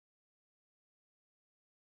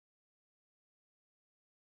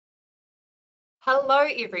Hello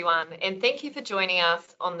everyone, and thank you for joining us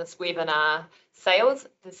on this webinar, Sales,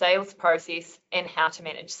 the Sales Process and How to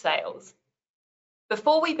Manage Sales.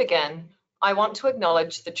 Before we begin, I want to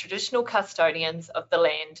acknowledge the traditional custodians of the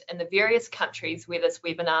land in the various countries where this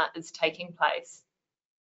webinar is taking place.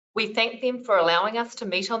 We thank them for allowing us to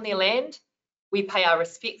meet on their land. We pay our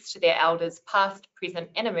respects to their elders past, present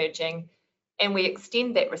and emerging, and we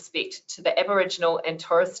extend that respect to the Aboriginal and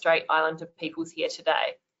Torres Strait Islander peoples here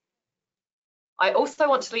today. I also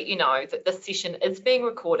want to let you know that this session is being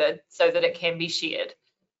recorded so that it can be shared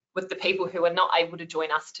with the people who are not able to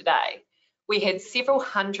join us today. We had several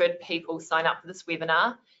hundred people sign up for this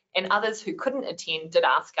webinar, and others who couldn't attend did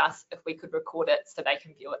ask us if we could record it so they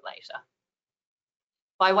can view it later.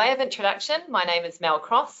 By way of introduction, my name is Mel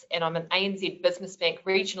Cross and I'm an ANZ Business Bank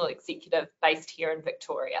Regional Executive based here in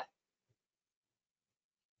Victoria.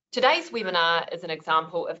 Today's webinar is an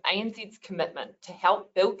example of ANZ's commitment to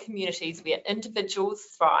help build communities where individuals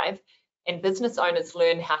thrive and business owners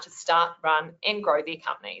learn how to start, run and grow their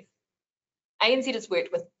companies. ANZ has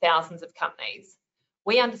worked with thousands of companies.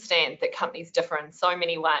 We understand that companies differ in so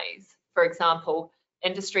many ways. For example,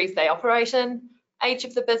 industries they operate in, age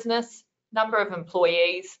of the business, number of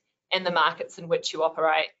employees and the markets in which you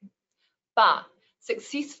operate. But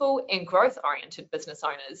successful and growth-oriented business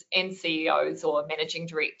owners and CEOs or managing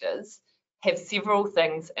directors have several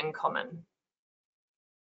things in common.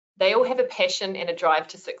 They all have a passion and a drive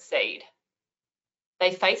to succeed.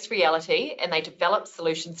 They face reality and they develop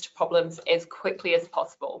solutions to problems as quickly as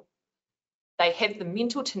possible. They have the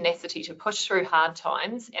mental tenacity to push through hard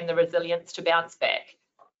times and the resilience to bounce back.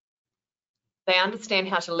 They understand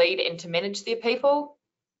how to lead and to manage their people.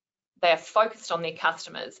 They are focused on their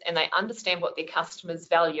customers and they understand what their customers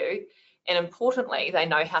value, and importantly, they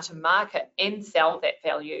know how to market and sell that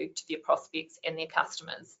value to their prospects and their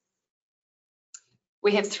customers.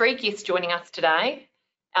 We have three guests joining us today.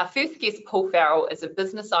 Our first guest, Paul Farrell, is a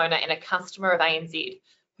business owner and a customer of ANZ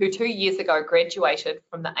who 2 years ago graduated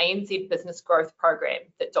from the ANZ Business Growth Program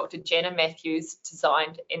that Dr. Jana Matthews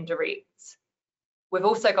designed and directs. We've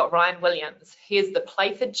also got Ryan Williams. He is the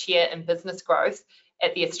Playford Chair in Business Growth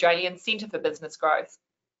at the Australian Centre for Business Growth.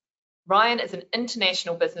 Ryan is an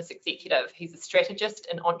international business executive. He's a strategist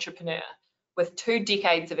and entrepreneur with 2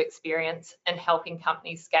 decades of experience in helping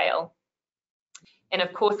companies scale. And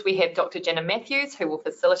of course, we have Dr. Jana Matthews, who will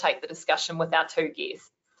facilitate the discussion with our 2 guests.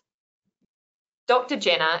 Dr.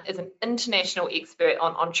 Jana is an international expert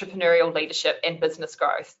on entrepreneurial leadership and business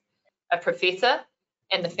growth, a professor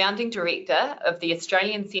and the founding director of the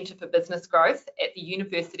Australian Centre for Business Growth at the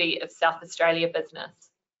University of South Australia Business.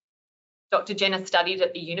 Dr. Jana studied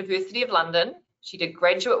at the University of London. She did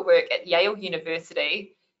graduate work at Yale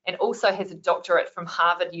University and also has a doctorate from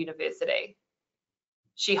Harvard University.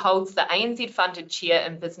 She holds the ANZ-funded Chair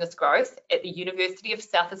in Business Growth at the University of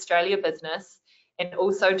South Australia Business and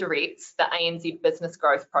also directs the ANZ Business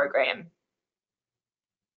Growth Program.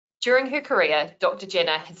 During her career, Dr.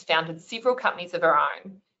 Jana has founded several companies of her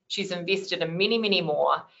own. She's invested in many, many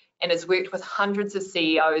more and has worked with hundreds of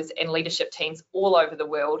CEOs and leadership teams all over the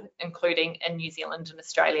world, including in New Zealand and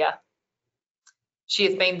Australia. She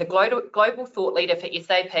has been the global thought leader for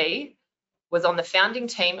SAP, was on the founding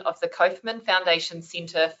team of the Kofiman Foundation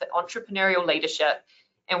Centre for Entrepreneurial Leadership,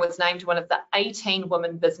 and was named one of the 18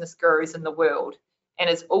 women business gurus in the world, and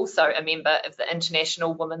is also a member of the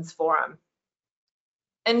International Women's Forum.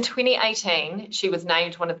 In 2018, she was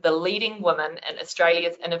named one of the leading women in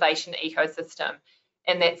Australia's innovation ecosystem.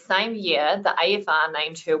 And that same year, the AFR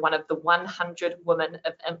named her one of the 100 women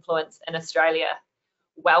of influence in Australia.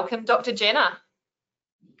 Welcome, Dr. Jana.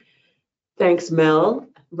 Thanks, Mel.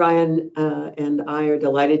 Ryan and I are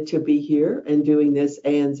delighted to be here and doing this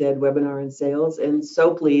ANZ webinar on sales, and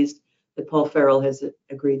so pleased that Paul Farrell has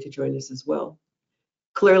agreed to join us as well.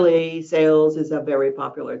 Clearly, sales is a very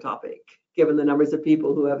popular topic, given the numbers of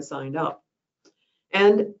people who have signed up.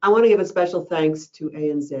 And I want to give a special thanks to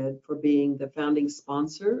ANZ for being the founding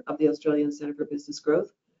sponsor of the Australian Centre for Business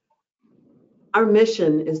Growth. Our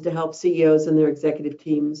mission is to help CEOs and their executive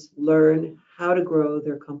teams learn how to grow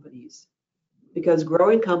their companies, because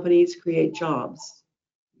growing companies create jobs,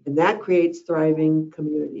 and that creates thriving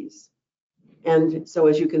communities. And so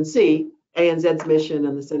as you can see, ANZ's mission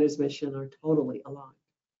and the Centre's mission are totally aligned.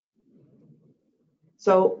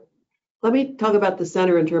 So let me talk about the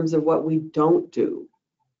Centre in terms of what we don't do.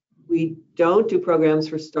 We don't do programs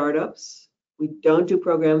for startups. We don't do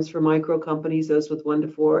programs for micro companies, those with 1 to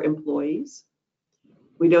 4 employees.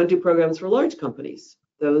 We don't do programs for large companies,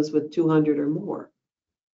 those with 200 or more.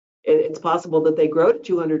 It's possible that they grow to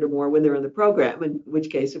 200 or more when they're in the program, in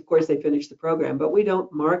which case, of course, they finish the program, but we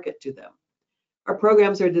don't market to them. Our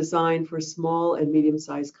programs are designed for small and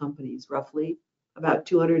medium-sized companies, roughly about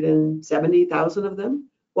 270,000 of them.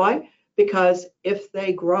 Why? Because if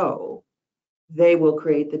they grow, they will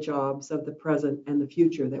create the jobs of the present and the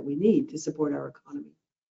future that we need to support our economy.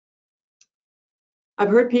 I've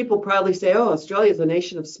heard people proudly say, oh, Australia is a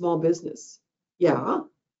nation of small business. Yeah,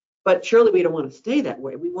 but surely we don't want to stay that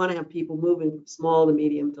way. We want to have people moving from small to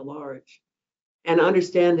medium to large, and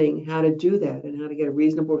understanding how to do that and how to get a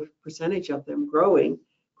reasonable percentage of them growing,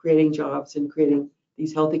 creating jobs and creating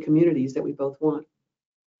these healthy communities that we both want.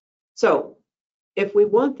 So if we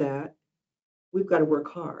want that, we've got to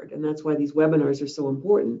work hard. And that's why these webinars are so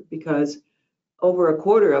important, because over a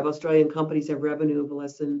quarter of Australian companies have revenue of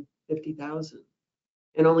less than 50,000.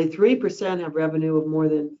 And only 3% have revenue of more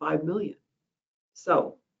than 5 million.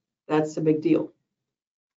 So that's a big deal.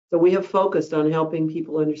 So we have focused on helping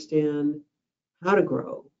people understand how to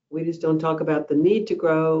grow. We just don't talk about the need to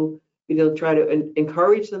grow. We don't try to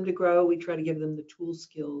encourage them to grow. We try to give them the tool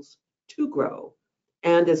skills to grow.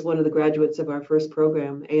 And as one of the graduates of our first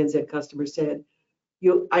program, ANZ customer, said,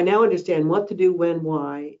 I now understand what to do, when,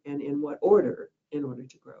 why, and in what order in order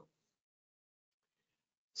to grow.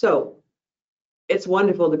 So it's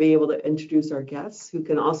wonderful to be able to introduce our guests who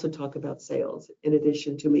can also talk about sales in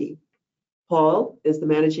addition to me. Paul is the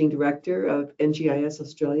managing director of NGIS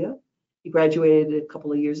Australia. He graduated a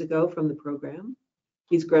couple of years ago from the program.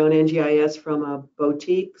 He's grown NGIS from a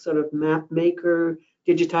boutique sort of map maker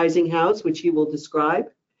digitizing house, which he will describe,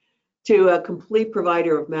 to a complete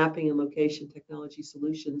provider of mapping and location technology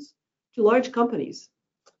solutions to large companies.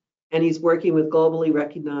 And he's working with globally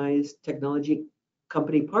recognized technology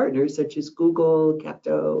company partners such as Google,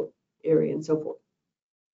 Capto, Erie, and so forth.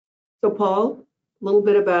 So Paul, a little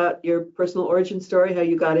bit about your personal origin story, how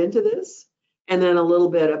you got into this, and then a little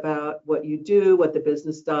bit about what you do, what the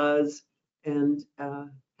business does, and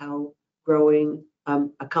how growing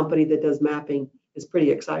a company that does mapping is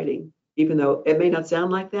pretty exciting, even though it may not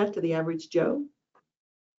sound like that to the average Joe.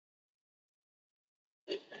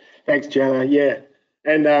 Thanks, Jenna. Yeah.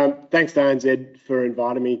 And thanks to ANZ for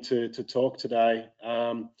inviting me to talk today.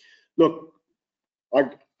 Look,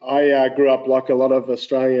 I grew up like a lot of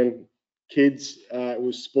Australian kids. It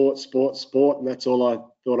was sport, and that's all I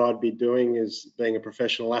thought I'd be doing, is being a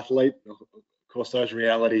professional athlete. Of course, those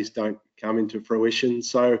realities don't come into fruition.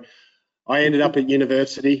 So I ended up at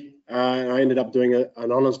university. I ended up doing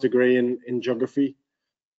an honours degree in geography.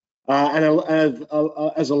 And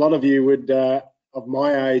as a lot of you would, of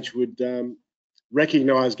my age, would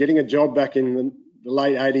recognise, getting a job back in the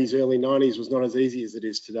late 80s, early 90s was not as easy as it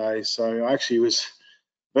is today. So I actually was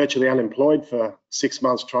virtually unemployed for 6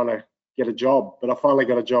 months trying to get a job, but I finally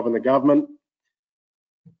got a job in the government.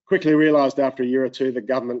 Quickly realised after a year or two the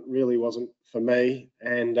government really wasn't for me,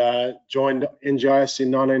 and joined NGIS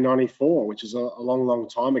in 1994, which is a long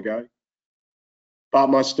time ago. But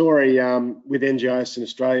my story with NGIS in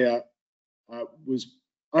Australia was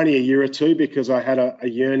only a year or two, because I had a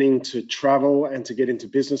yearning to travel and to get into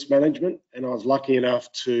business management, and I was lucky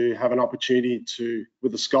enough to have an opportunity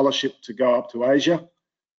with a scholarship, to go up to Asia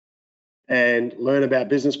and learn about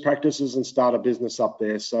business practices and start a business up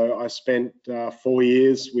there. So I spent 4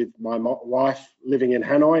 years with my wife living in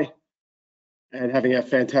Hanoi and having a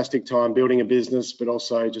fantastic time building a business, but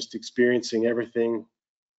also just experiencing everything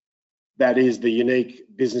that is the unique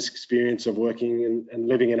business experience of working and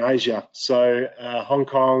living in Asia. So Hong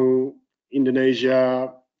Kong,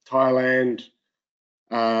 Indonesia, Thailand,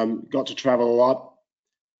 got to travel a lot.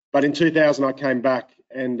 But in 2000, I came back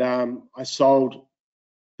and I sold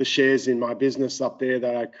the shares in my business up there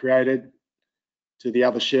that I created to the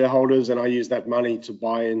other shareholders, and I used that money to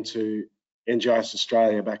buy into NGIS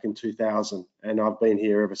Australia back in 2000, and I've been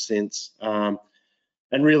here ever since, and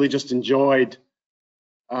really just enjoyed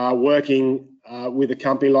working with a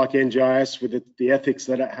company like NGIS, with the ethics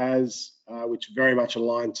that it has, which very much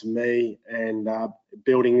aligned to me, and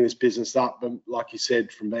building this business up, like you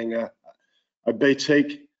said, from being a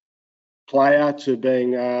boutique player to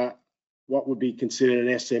being what would be considered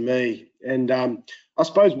an SME. And I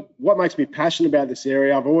suppose what makes me passionate about this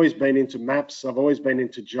area, I've always been into maps, I've always been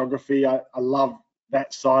into geography. I love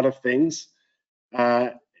that side of things.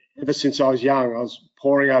 Ever since I was young, I was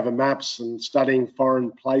poring over maps and studying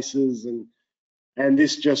foreign places, and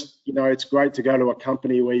this just, you know, it's great to go to a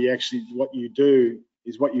company where you actually, what you do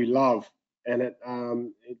is what you love, and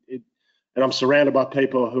and I'm surrounded by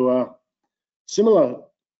people who are similar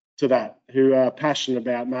to that, who are passionate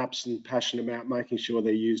about maps and passionate about making sure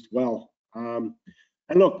they're used well.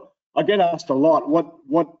 And look, I get asked a lot,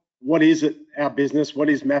 what is it, our business? What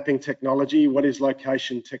is mapping technology? What is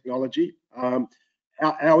location technology?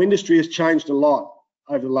 Our industry has changed a lot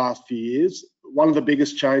over the last few years. one of the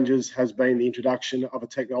biggest changes has been the introduction of a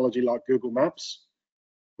technology like Google Maps,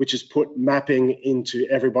 which has put mapping into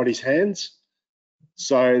everybody's hands.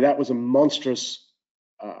 So that was a monstrous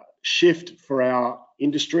shift for our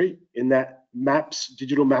industry, in that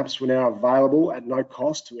digital maps were now available at no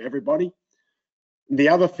cost to everybody. The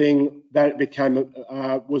other thing that became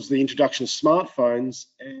was the introduction of smartphones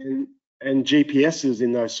and GPSs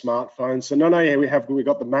in those smartphones. So not only have we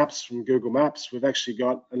got the maps from Google Maps, we've actually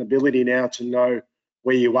got an ability now to know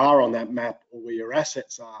where you are on that map or where your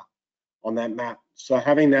assets are on that map. So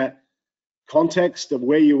having that context of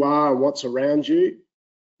where you are and what's around you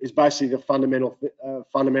is basically the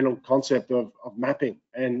fundamental concept of mapping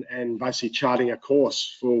and basically charting a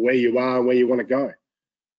course for where you are and where you want to go.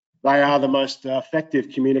 They are the most effective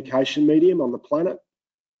communication medium on the planet.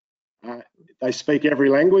 They speak every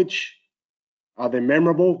language. They're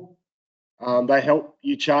memorable. They help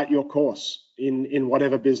you chart your course in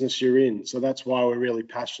whatever business you're in. So that's why we're really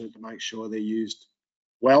passionate to make sure they're used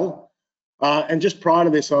well. And just prior to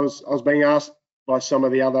this, I was being asked by some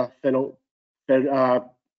of the other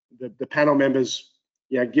the panel members,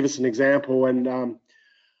 give us an example. And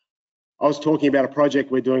I was talking about a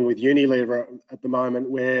project we're doing with Unilever at the moment,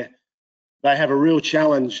 where they have a real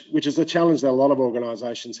challenge, which is a challenge that a lot of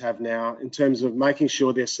organisations have now, in terms of making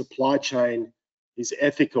sure their supply chain is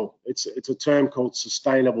ethical. It's a term called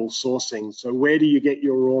sustainable sourcing. So where do you get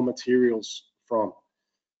your raw materials from?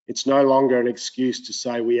 It's no longer an excuse to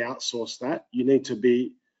say we outsource that. You need to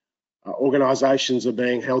be, organisations are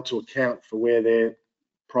being held to account for where their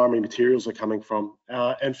primary materials are coming from.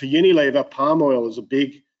 And for Unilever, palm oil is a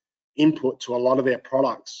big input to a lot of their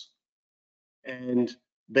products. And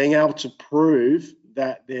being able to prove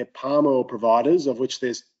that their palm oil providers, of which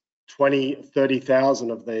there's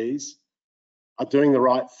 30,000 of these, are doing the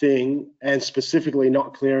right thing, and specifically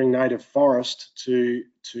not clearing native forest to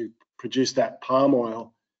produce that palm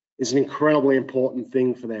oil, is an incredibly important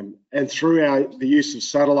thing for them. And through the use of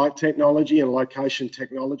satellite technology and location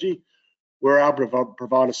technology, we're able to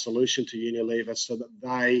provide a solution to Unilever so that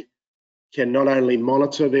they can not only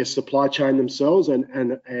monitor their supply chain themselves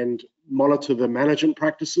and monitor the management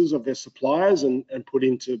practices of their suppliers and put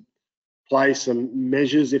into place some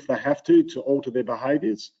measures if they have to alter their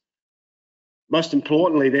behaviours. Most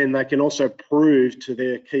importantly, then, they can also prove to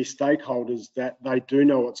their key stakeholders that they do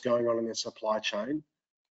know what's going on in their supply chain.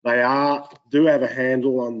 They do have a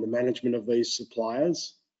handle on the management of these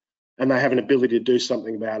suppliers, and they have an ability to do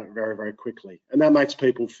something about it very, very quickly. And that makes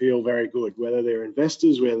people feel very good, whether they're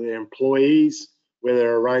investors, whether they're employees, whether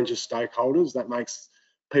they're a range of stakeholders. That makes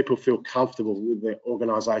people feel comfortable with the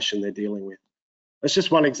organisation they're dealing with. That's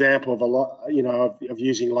just one example of a lot, of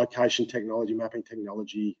using location technology, mapping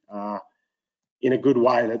technology in a good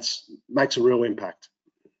way that makes a real impact.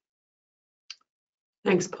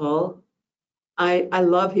 Thanks, Paul. I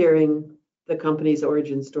love hearing the company's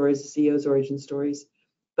origin stories, the CEO's origin stories,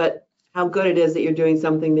 but how good it is that you're doing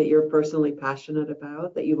something that you're personally passionate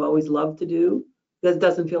about, that you've always loved to do. That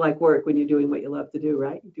doesn't feel like work when you're doing what you love to do,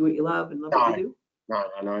 right? You do what you love and love what you do.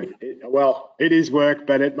 No. Well, it is work,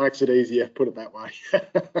 but it makes it easier, put it that way.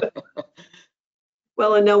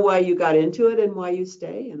 Well, and know why you got into it and why you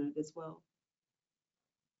stay in it as well.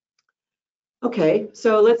 Okay,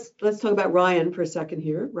 so let's talk about Ryan for a second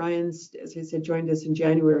here. Ryan's, as I said, joined us in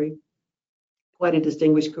January. Quite a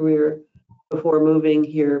distinguished career before moving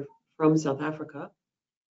here from South Africa.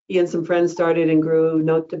 He and some friends started and grew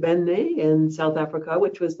Nota Bene in South Africa,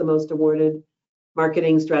 which was the most awarded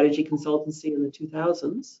marketing strategy consultancy in the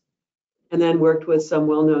 2000s, and then worked with some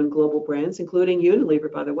well-known global brands, including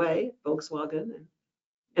Unilever, by the way, Volkswagen,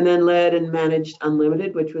 and then led and managed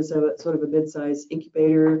Unlimited, which was a sort of a mid-sized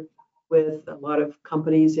incubator with a lot of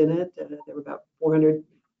companies in it. There were about 400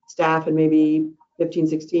 staff and maybe 15,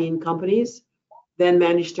 16 companies. Then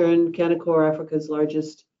managed Stern Canacor, Africa's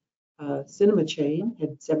largest cinema chain, had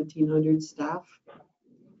 1,700 staff.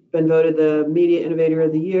 Been voted the Media Innovator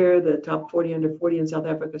of the Year, the top 40 under 40 in South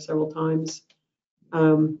Africa several times.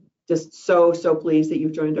 Just so pleased that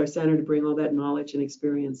you've joined our center to bring all that knowledge and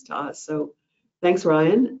experience to us. So thanks,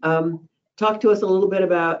 Ryan. Talk to us a little bit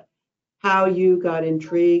about how you got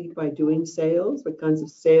intrigued by doing sales, what kinds of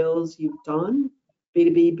sales you've done,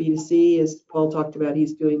 B2B, B2C, as Paul talked about.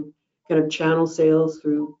 He's doing kind of channel sales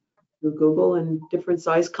through Google and different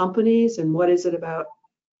size companies, and what is it about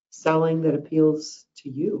selling that appeals to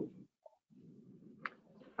you?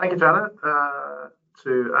 Thank you, Janet,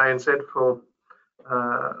 to ANZ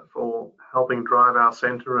for helping drive our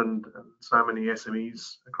centre and so many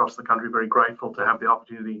SMEs across the country. Very grateful to have the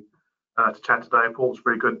opportunity to chat today. Paul, it's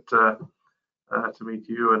very good to meet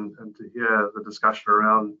you and to hear the discussion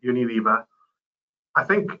around Unilever. I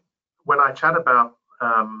think when I chat about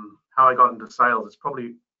how I got into sales, it's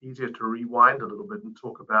probably easier to rewind a little bit and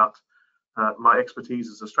talk about my expertise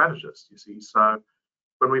as a strategist, you see. So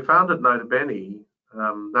when we founded Nota Bene,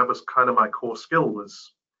 that was kind of my core skill,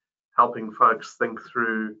 was helping folks think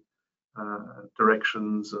through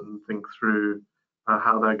directions and think through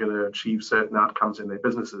how they're going to achieve certain outcomes in their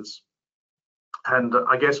businesses. And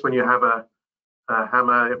I guess when you have a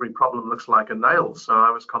hammer, every problem looks like a nail. So I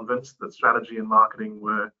was convinced that strategy and marketing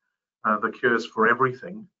were the cures for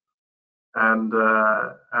everything. And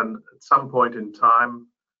at some point in time,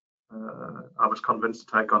 I was convinced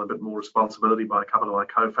to take on a bit more responsibility by a couple of my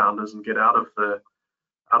co-founders and get out of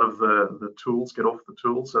the tools, get off the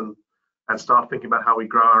tools, and start thinking about how we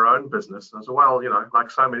grow our own business. And so, well, you know, like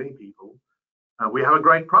so many people, we have a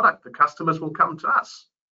great product. The customers will come to us.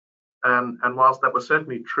 And whilst that was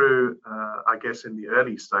certainly true, I guess in the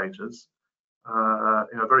early stages, you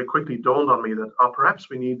know, very quickly dawned on me that perhaps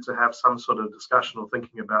we need to have some sort of discussion or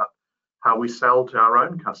thinking about how we sell to our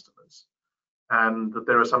own customers, and that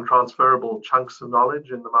there are some transferable chunks of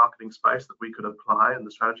knowledge in the marketing space that we could apply, and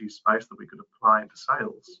the strategy space that we could apply into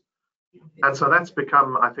sales. And so that's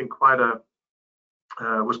become, I think,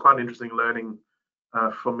 was quite an interesting learning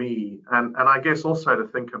for me, and I guess also to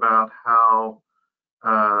think about how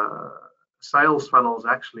sales funnels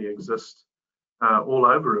actually exist all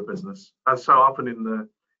over a business. And so often in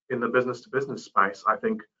the business-to-business space, I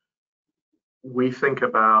think we think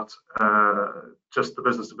about just the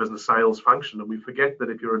business-to-business sales function, and we forget that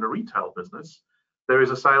if you're in a retail business, there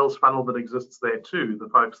is a sales funnel that exists there too. The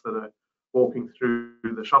folks that are walking through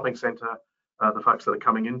the shopping centre, the folks that are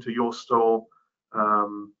coming into your store,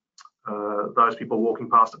 those people walking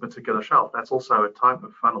past a particular shelf, that's also a type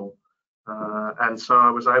of funnel. And so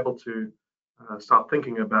I was able to start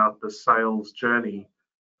thinking about the sales journey,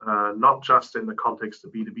 not just in the context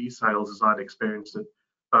of B2B sales as I'd experienced it,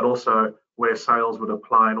 but also where sales would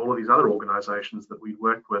apply in all of these other organizations that we'd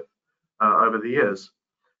worked with over the years.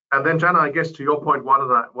 And then, Jana, I guess to your point, why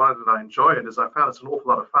did I enjoy it is I found it's an awful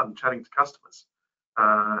lot of fun chatting to customers,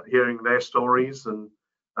 hearing their stories and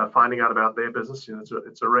finding out about their business. You know,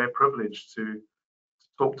 it's a rare privilege to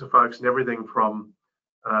talk to folks in everything from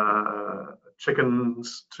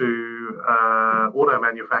chickens to auto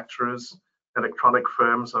manufacturers, electronic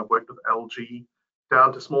firms. I've worked with LG,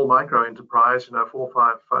 down to small micro enterprise, you know, 4 or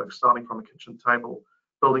 5 folks starting from a kitchen table,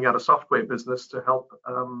 building out a software business to help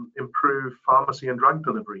improve pharmacy and drug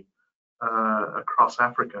delivery across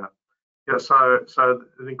Africa. Yeah, so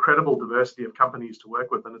an incredible diversity of companies to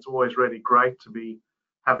work with, and it's always really great to be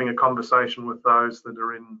having a conversation with those that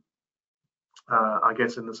are in, I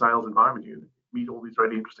guess, in the sales environment. You meet all these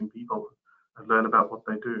really interesting people and learn about what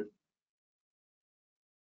they do.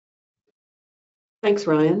 Thanks,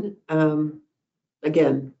 Ryan.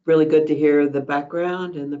 Again, really good to hear the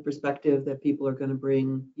background and the perspective that people are going to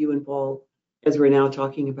bring you and Paul as we're now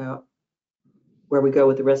talking about where we go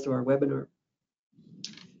with the rest of our webinar.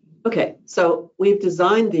 Okay, so we've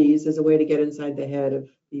designed these as a way to get inside the head of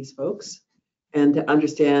these folks and to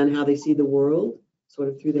understand how they see the world sort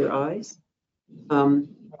of through their eyes.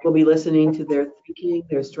 We'll be listening to their thinking,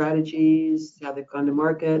 their strategies, how they've gone to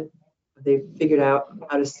market, they've figured out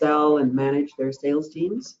how to sell and manage their sales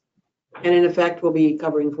teams. And in effect, we'll be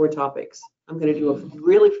covering 4 topics. I'm going to do a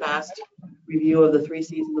really fast review of the 3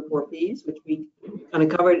 C's and the 4 P's, which we kind of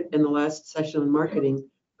covered in the last session on marketing.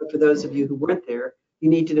 But for those of you who weren't there, you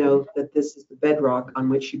need to know that this is the bedrock on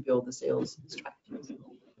which you build the sales strategies.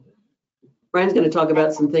 Brian's going to talk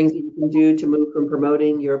about some things that you can do to move from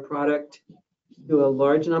promoting your product to a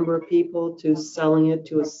large number of people to selling it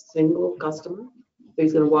to a single customer. So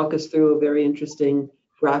he's going to walk us through a very interesting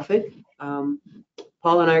graphic.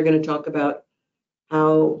 Paul and I are going to talk about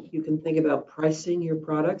how you can think about pricing your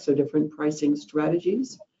products, or different pricing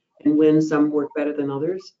strategies, and when some work better than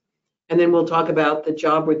others. And then we'll talk about the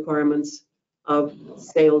job requirements of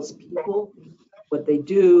salespeople, what they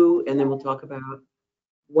do, and then we'll talk about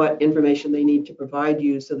what information they need to provide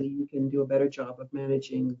you so that you can do a better job of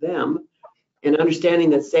managing them, and understanding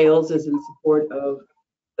that sales is in support of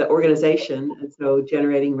the organization, and so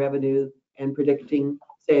generating revenue and predicting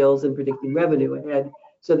sales and predicting revenue ahead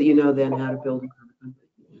so that you know then how to build a company.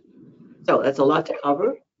 So that's a lot to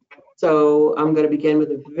cover. So I'm going to begin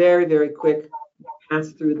with a very, very quick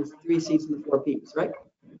pass through the 3 C's and the 4 P's, right?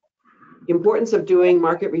 The importance of doing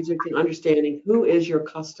market research and understanding who is your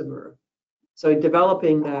customer. So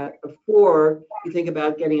developing that before you think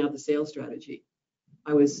about getting out the sales strategy.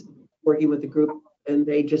 I was working with a group and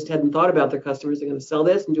they just hadn't thought about their customers. They're going to sell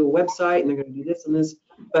this and do a website and they're going to do this and this,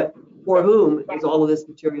 but for whom is all of this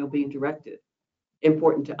material being directed?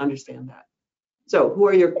 Important to understand that. So who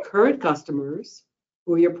are your current customers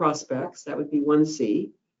Who are your prospects? That would be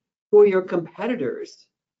 1C. Who are your competitors?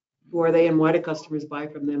 Who are they and why do customers buy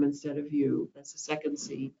from them instead of you? That's the second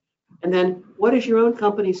C. And then what is your own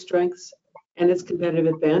company's strengths and its competitive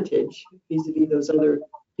advantage vis-a-vis those other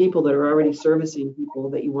people that are already servicing people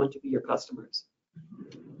that you want to be your customers?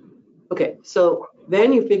 Okay, so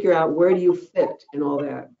then you figure out where do you fit in all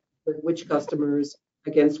that, with which customers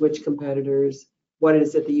against which competitors, what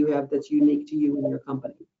is it that you have that's unique to you and your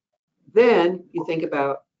company. Then you think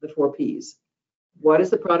about the 4 Ps. What is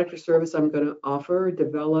the product or service I'm going to offer,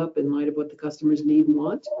 develop in light of what the customers need and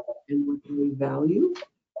want and what they value?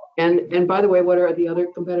 And by the way, what are the other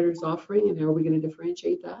competitors offering and how are we going to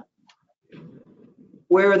differentiate that?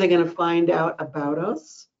 Where are they going to find out about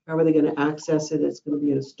us? How are they going to access it? It's going to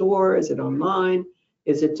be in a store. Is it online?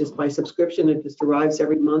 Is it just by subscription? It just arrives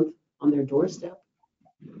every month on their doorstep.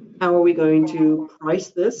 How are we going to price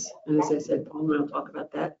this? And as I said, Paul and I will talk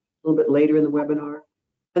about that a little bit later in the webinar.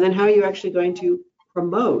 And then how are you actually going to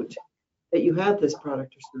promote that you have this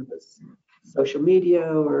product or service? Social media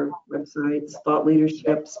or websites, thought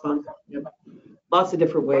leadership, sponsorship, lots of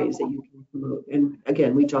different ways that you can promote. And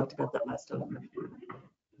again, we talked about that last time.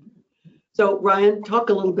 So Ryan, talk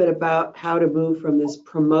a little bit about how to move from this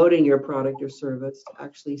promoting your product or service to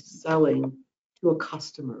actually selling to a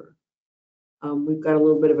customer. We've got a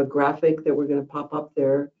little bit of a graphic that we're going to pop up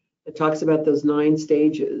there that talks about those 9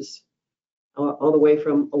 stages, all the way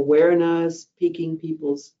from awareness, piquing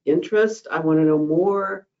people's interest. I want to know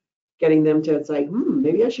more, getting them to, it's like,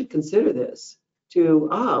 maybe I should consider this, to,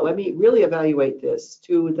 let me really evaluate this,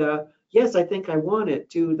 to the, yes, I think I want it,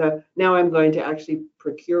 to the, now I'm going to actually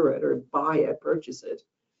procure it or buy it, purchase it.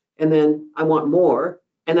 And then I want more.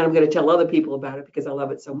 And then I'm going to tell other people about it because I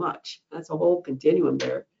love it so much. That's a whole continuum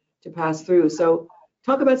there to pass through. So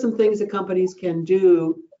talk about some things that companies can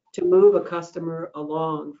do to move a customer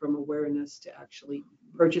along from awareness to actually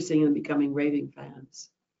purchasing and becoming raving fans.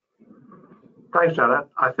 Thanks, Janet.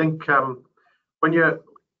 I think when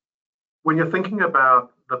you're thinking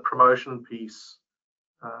about the promotion piece,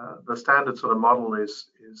 the standard sort of model is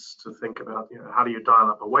to think about, how do you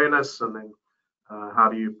dial up awareness, and then how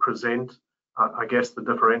do you present, I guess, the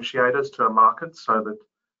differentiators to a market so that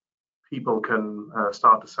people can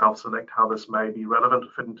start to self-select how this may be relevant to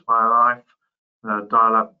fit into my life,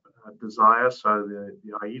 dial up desire, so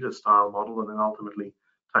the AIDA style model, and then ultimately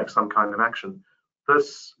take some kind of action.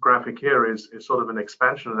 This graphic here is sort of an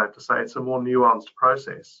expansion of that to say it's a more nuanced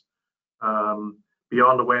process.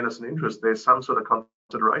 Beyond awareness and interest, there's some sort of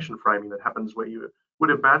consideration framing that happens where you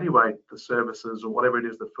would evaluate the services or whatever it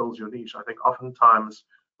is that fills your niche. I think oftentimes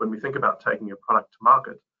when we think about taking a product to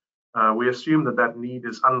market, we assume that need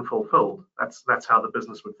is unfulfilled. That's how the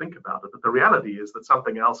business would think about it. But the reality is that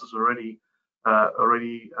something else is already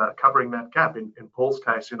covering that gap. In Paul's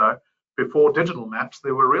case, before digital maps,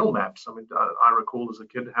 there were real maps. I mean, I recall as a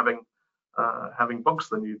kid having books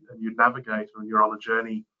that you'd navigate when you're on a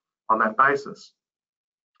journey on that basis.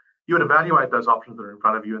 You would evaluate those options that are in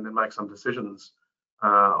front of you and then make some decisions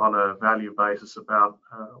on a value basis about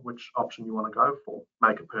which option you want to go for,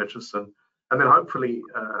 make a purchase, and then hopefully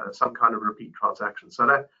some kind of repeat transaction. So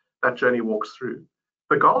that journey walks through.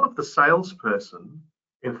 The goal of the salesperson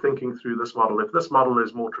in thinking through this model, if this model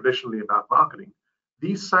is more traditionally about marketing,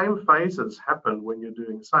 these same phases happen when you're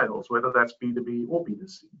doing sales, whether that's B2B or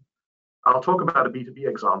B2C. I'll talk about a B2B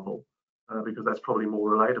example because that's probably more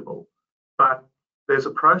relatable. But there's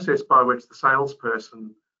a process by which the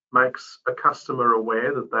salesperson makes a customer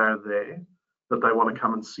aware that they're there, that they want to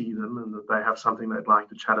come and see them, and that they have something they'd like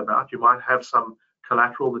to chat about. You might have some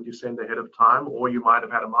collateral that you send ahead of time, or you might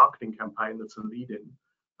have had a marketing campaign that's a lead-in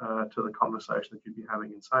to the conversation that you'd be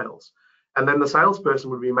having in sales. And then the salesperson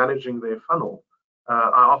would be managing their funnel.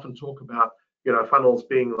 I often talk about, funnels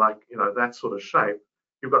being like, that sort of shape.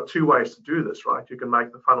 You've got 2 ways to do this, right? You can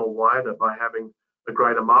make the funnel wider by having a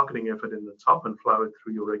greater marketing effort in the top and flow it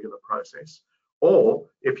through your regular process. Or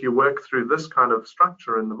if you work through this kind of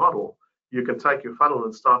structure in the model, you can take your funnel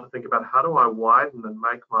and start to think about how do I widen and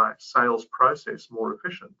make my sales process more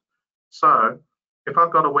efficient. So if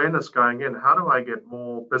I've got awareness going in, how do I get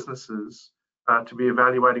more businesses to be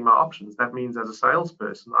evaluating my options? That means as a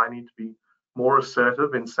salesperson, I need to be more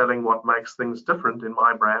assertive in selling what makes things different in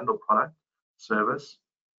my brand or product, service,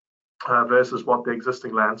 versus what the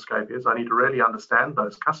existing landscape is. I need to really understand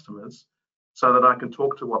those customers so that I can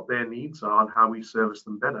talk to what their needs are and how we service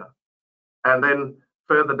them better. And then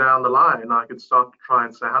further down the line, I could start to try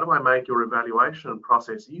and say, how do I make your evaluation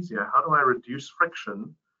process easier? How do I reduce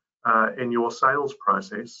friction in your sales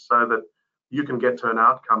process so that you can get to an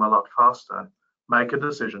outcome a lot faster, make a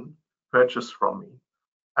decision, purchase from me?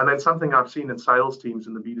 And then something I've seen in sales teams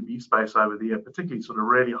in the B2B space over the year, particularly sort of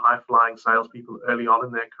really high-flying salespeople early on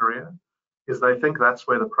in their career, is they think that's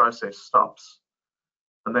where the process stops.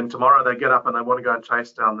 And then tomorrow they get up and they want to go and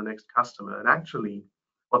chase down the next customer. And actually,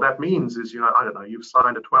 what that means is, I don't know, you've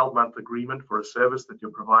signed a 12-month agreement for a service that you're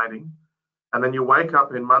providing, and then you wake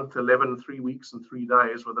up in month 11, 3 weeks and 3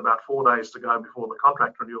 days with about 4 days to go before the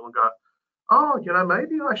contract renewal and go, oh,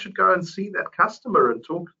 maybe I should go and see that customer and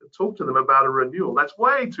talk to them about a renewal. That's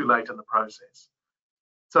way too late in the process.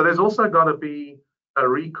 So there's also got to be a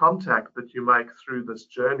recontact that you make through this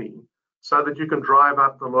journey so that you can drive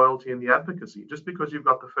up the loyalty and the advocacy. Just because you've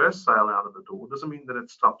got the first sale out of the door doesn't mean that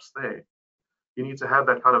it stops there. You need to have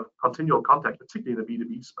that kind of continual contact, particularly in the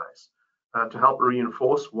B2B space, to help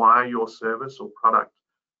reinforce why your service or product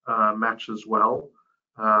matches well,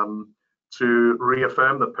 to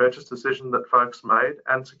reaffirm the purchase decision that folks made,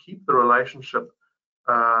 and to keep the relationship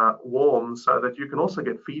warm so that you can also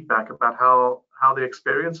get feedback about how the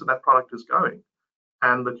experience of that product is going,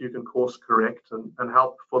 and that you can course correct and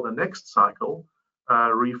help for the next cycle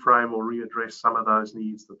reframe or readdress some of those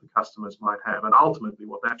needs that the customers might have. And ultimately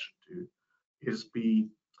what that should do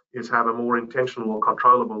is have a more intentional or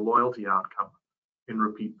controllable loyalty outcome in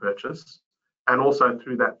repeat purchase. And also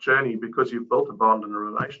through that journey, because you've built a bond and a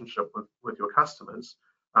relationship with your customers,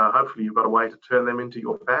 hopefully you've got a way to turn them into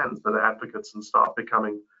your fans that are advocates and start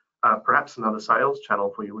becoming perhaps another sales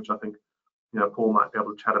channel for you, which I think Paul might be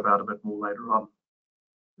able to chat about a bit more later on.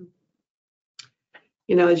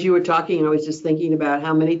 As you were talking, I was just thinking about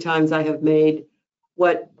how many times I have made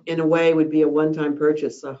what in a way would be a one-time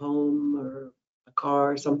purchase, a home or a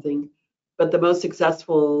car or something. But the most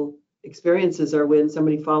successful experiences are when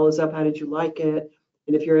somebody follows up, how did you like it?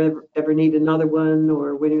 And if you ever need another one,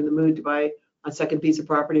 or when you're in the mood to buy a second piece of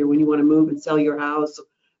property, or when you want to move and sell your house,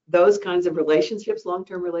 those kinds of relationships,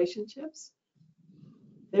 long-term relationships,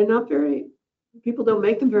 people don't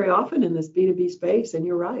make them very often in this B2B space. And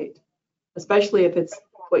you're right, especially if it's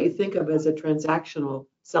what you think of as a transactional,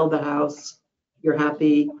 sell the house, you're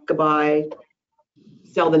happy, goodbye,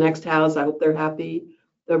 sell the next house, I hope they're happy.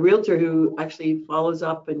 The realtor who actually follows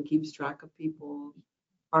up and keeps track of people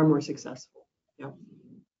are more successful. Yeah.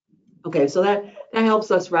 Okay, so that helps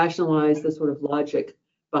us rationalize the sort of logic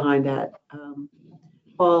behind that.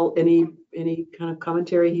 Paul, any kind of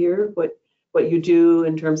commentary here? What you do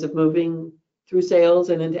in terms of moving through sales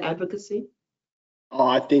and into advocacy? Oh,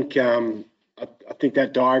 I think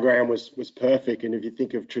that diagram was perfect. And if you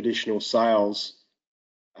think of traditional sales,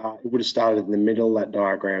 it would have started in the middle, that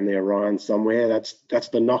diagram there, Ryan, somewhere. That's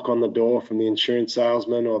the knock on the door from the insurance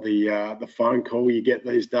salesman, or the phone call you get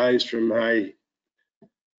these days from, hey,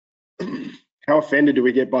 how offended do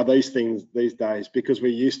we get by these things these days? Because we're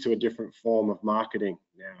used to a different form of marketing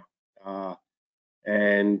now.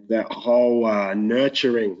 And that whole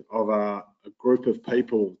nurturing of a group of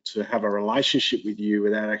people to have a relationship with you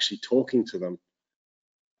without actually talking to them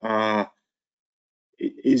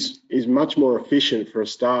is much more efficient for a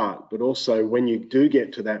start. But also, when you do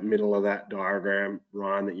get to that middle of that diagram,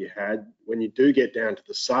 Ryan, that you had, when you do get down to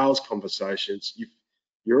the sales conversations,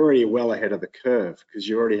 you're already well ahead of the curve, because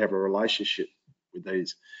you already have a relationship with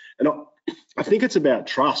these. And I think it's about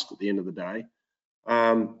trust at the end of the day.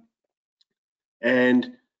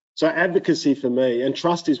 And so advocacy for me, and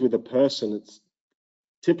trust is with a person. It's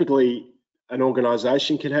typically an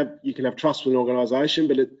organization you can have trust with an organization,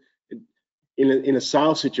 but in a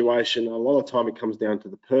sales situation, a lot of time it comes down to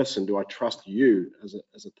the person. Do I trust you as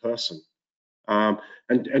a person?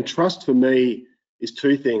 And trust for me is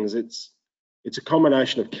two things. It's a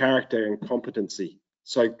combination of character and competency.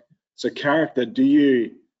 So character,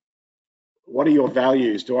 what are your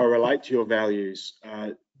values? Do I relate to your values?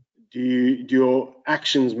 Do your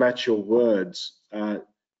actions match your words? Do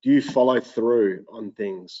you follow through on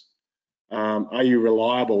things? Are you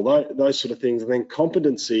reliable? Those sort of things. And then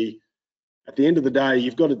competency, at the end of the day,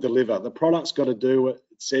 you've got to deliver. The product's got to do what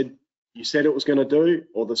you said it was going to do,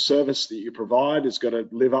 or the service that you provide has got to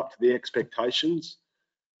live up to the expectations.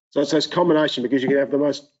 So it's this combination, because you can have the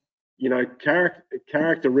most,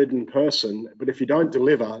 character-ridden person, but if you don't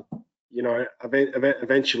deliver,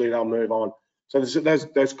 eventually they'll move on. So there's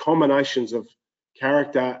those combinations of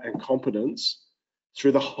character and competence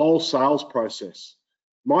through the whole sales process.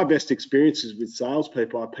 My best experiences with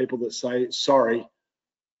salespeople are people that say, sorry,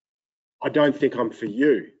 I don't think I'm for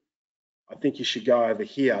you. I think you should go over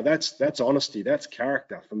here. That's honesty. That's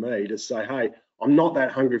character for me, to say, hey, I'm not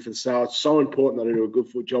that hungry for the sale. It's so important that I do a good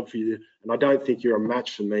job for you, and I don't think you're a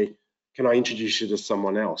match for me. Can I introduce you to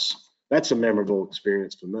someone else? That's a memorable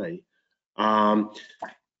experience for me.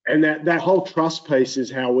 And that whole trust piece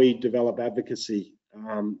is how we develop advocacy.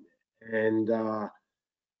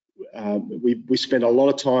 we spend a lot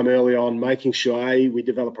of time early on making sure we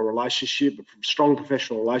develop a strong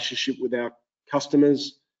professional relationship with our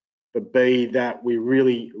customers, but B, that we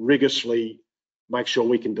really rigorously make sure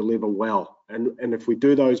we can deliver well. And if we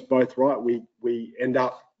do those both right, we end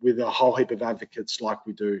up with a whole heap of advocates like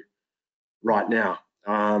we do right now.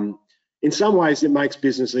 In some ways, it makes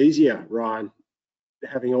business easier, Ryan,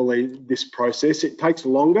 having all this process. It takes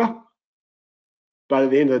longer, but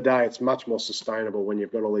at the end of the day, it's much more sustainable when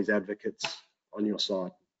you've got all these advocates on your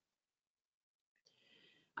side.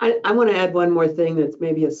 I want to add one more thing that's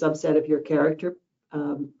maybe a subset of your character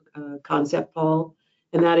concept, Paul,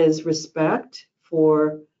 and that is respect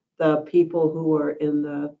for the people who are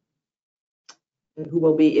who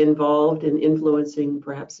will be involved in influencing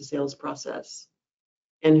perhaps the sales process,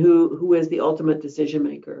 and who is the ultimate decision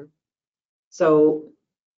maker. So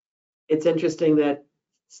it's interesting that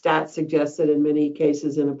stats suggest that in many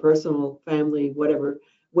cases, in a personal, family, whatever,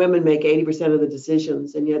 women make 80% of the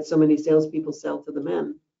decisions, and yet so many salespeople sell to the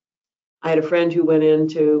men. I had a friend who went in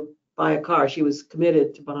to buy a car. She was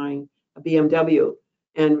committed to buying a BMW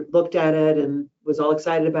and looked at it and was all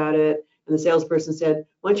excited about it. And the salesperson said,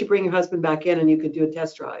 why don't you bring your husband back in and you could do a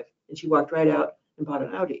test drive? And she walked right out and bought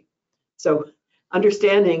an Audi. So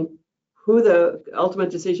understanding who the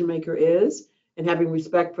ultimate decision maker is and having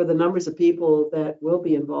respect for the numbers of people that will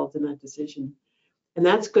be involved in that decision. And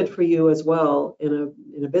that's good for you as well in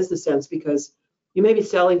a business sense, because you may be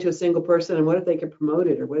selling to a single person, and what if they get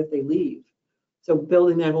promoted, or what if they leave? So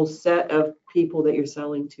building that whole set of people that you're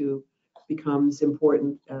selling to becomes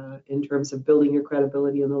important in terms of building your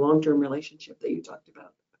credibility in the long-term relationship that you talked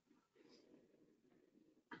about.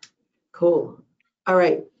 Cool. All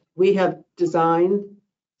right, we have designed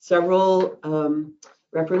several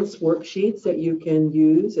reference worksheets that you can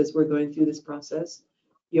use as we're going through this process.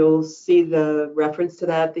 You'll see the reference to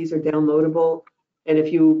that. These are downloadable. And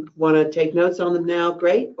if you want to take notes on them now,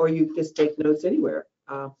 great. Or you just take notes anywhere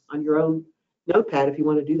on your own notepad if you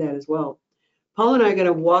want to do that as well. Paul and I are going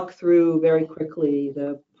to walk through very quickly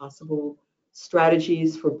the possible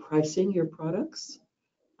strategies for pricing your products.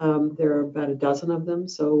 There are about a dozen of them,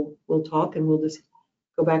 so we'll talk and we'll just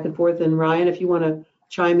go back and forth. And Ryan, if you want to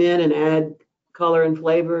chime in and add color and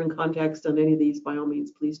flavor and context on any of these, by all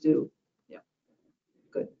means, please do. Yeah,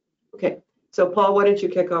 good. Okay, so Paul, why don't you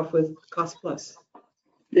kick off with Cost Plus?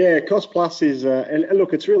 Yeah, Cost Plus is, and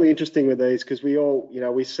look, it's really interesting with these because we all,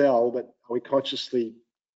 we sell, but we consciously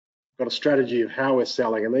got a strategy of how we're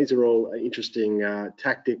selling, and these are all interesting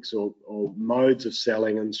tactics or modes of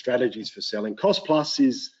selling and strategies for selling. Cost Plus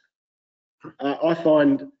is, I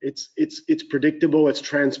find it's predictable, it's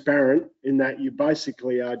transparent in that you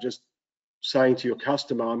basically are just saying to your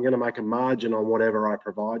customer, I'm going to make a margin on whatever I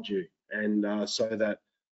provide you, and so that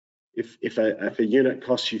if a unit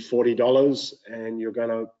costs you $40 and you're going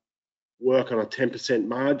to work on a 10%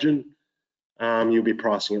 margin, you'll be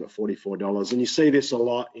pricing it at $44. And you see this a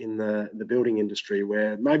lot in the building industry,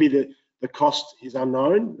 where maybe the cost is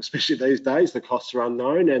unknown, especially these days, the costs are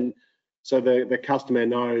unknown. And so the customer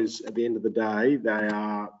knows at the end of the day, they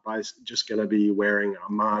are just going to be wearing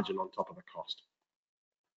a margin on top of the cost.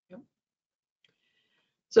 Yep.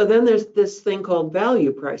 So then there's this thing called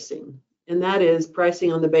value pricing, and that is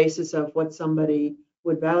pricing on the basis of what somebody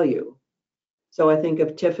would value. So I think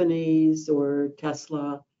of Tiffany's or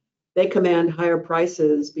Tesla. They command higher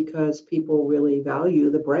prices because people really value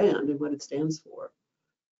the brand and what it stands for.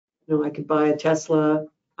 I could buy a Tesla,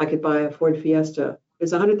 I could buy a Ford Fiesta.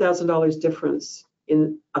 There's $100,000 difference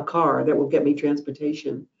in a car that will get me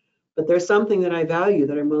transportation, but there's something that I value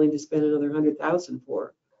that I'm willing to spend another $100,000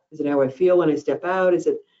 for. Is it how I feel when I step out? Is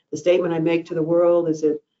it the statement I make to the world? Is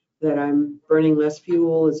it that I'm burning less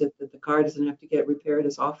fuel? Is it that the car doesn't have to get repaired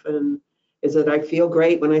as often? Is it I feel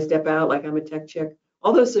great when I step out like I'm a tech chick?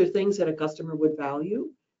 All those are things that a customer would value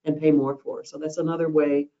and pay more for. So that's another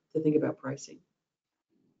way to think about pricing.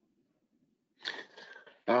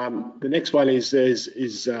 The next one is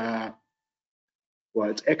well,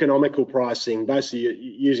 it's economical pricing, basically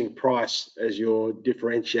using price as your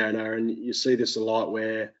differentiator. And you see this a lot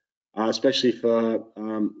where, especially for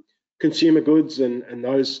consumer goods and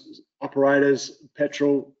those operators,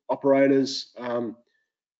 petrol operators,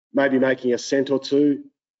 maybe making a cent or two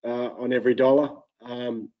on every dollar.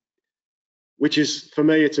 Which is, for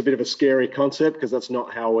me, it's a bit of a scary concept because that's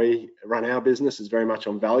not how we run our business. It's very much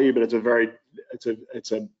on value, but it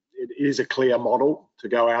is a clear model to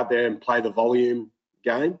go out there and play the volume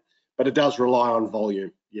game, but it does rely on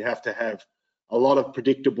volume. You have to have a lot of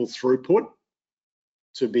predictable throughput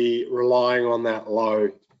to be relying on that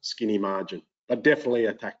low, skinny margin, but definitely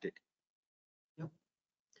a tactic. Yep.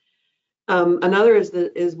 Another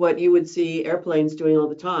is what you would see airplanes doing all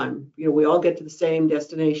the time. You know, we all get to the same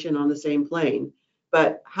destination on the same plane,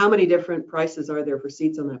 but how many different prices are there for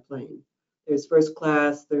seats on that plane? There's first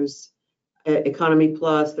class, there's economy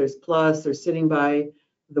plus, there's sitting by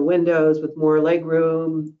the windows with more leg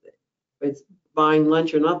room, it's buying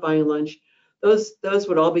lunch or not buying lunch. Those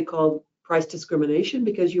would all be called price discrimination,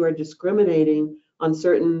 because you are discriminating on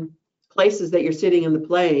certain places that you're sitting in the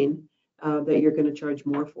plane that you're going to charge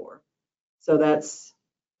more for. So that's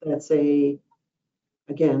again,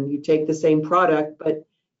 you take the same product, but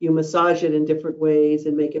you massage it in different ways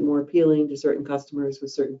and make it more appealing to certain customers with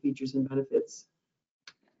certain features and benefits.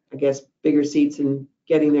 I guess bigger seats and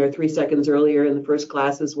getting there 3 seconds earlier in the first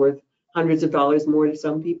class is worth hundreds of dollars more to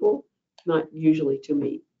some people, not usually to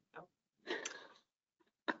me.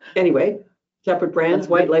 Anyway, separate brands,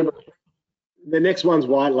 white label. The next one's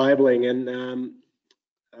white labeling, and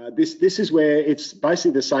this is where it's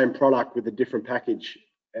basically the same product with a different package,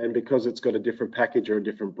 and because it's got a different package or a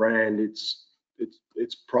different brand, it's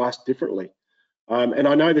priced differently. And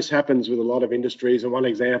I know this happens with a lot of industries. And one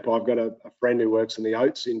example, I've got a friend who works in the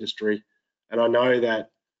oats industry, and I know that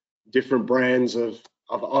different brands of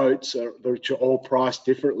oats which are all priced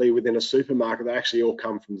differently within a supermarket. They actually all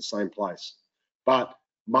come from the same place, but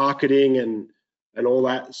marketing and all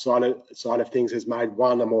that side of things has made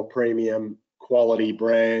one a more premium quality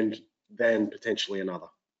brand than potentially another.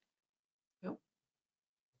 Yep.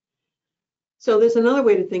 So there's another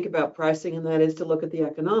way to think about pricing, and that is to look at the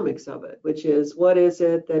economics of it, which is what is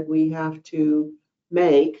it that we have to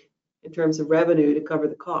make in terms of revenue to cover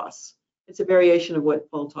the costs. It's a variation of what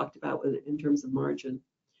Paul talked about in terms of margin.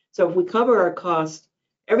 So if we cover our cost,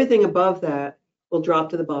 everything above that will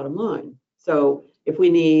drop to the bottom line. So if we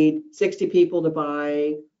need 60 people to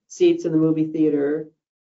buy seats in the movie theater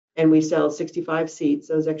and we sell 65 seats,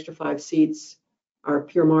 those extra 5 seats are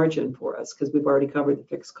pure margin for us because we've already covered the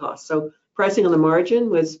fixed cost. So pricing on the margin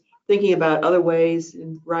was thinking about other ways,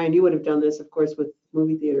 and Ryan, you would have done this, of course, with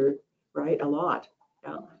movie theater, right? A lot.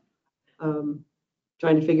 Yeah.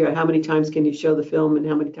 Trying to figure out how many times can you show the film and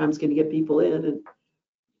how many times can you get people in. And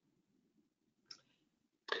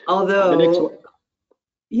although,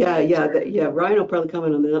 Ryan will probably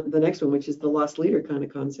comment on the next one, which is the lost leader kind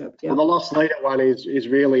of concept. Yeah. Well, the lost leader one is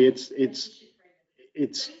really the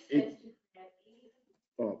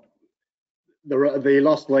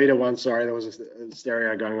lost leader one. Sorry, there was a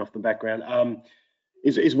stereo going off the background.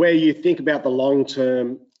 Is where you think about the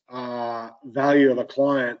long-term value of a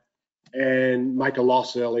client and make a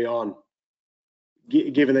loss early on,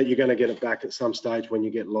 given that you're going to get it back at some stage when you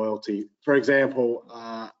get loyalty. For example,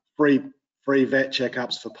 free vet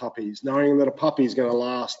checkups for puppies, knowing that a dog's going to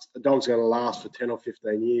last for 10 or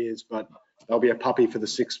 15 years, but they'll be a puppy for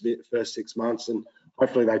the first 6 months, and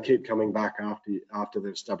hopefully they keep coming back after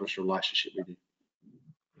they've established a relationship with you.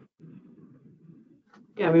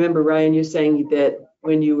 Yeah, I remember, Ryan, you saying that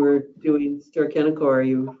when you were doing Ster-Kennicor,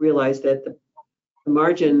 you realized that the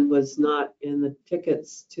margin was not in the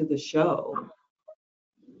tickets to the show.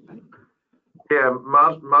 Yeah,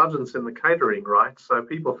 margins in the catering, right? So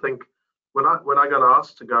people think, when I got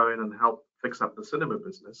asked to go in and help fix up the cinema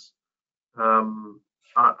business,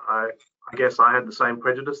 I guess I had the same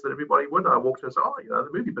prejudice that everybody would. I walked in and said, oh,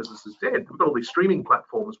 the movie business is dead. We've got all these streaming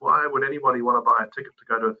platforms. Why would anybody want to buy a ticket to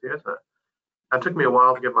go to a theatre? It took me a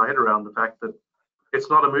while to get my head around the fact that it's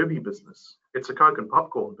not a movie business. It's a Coke and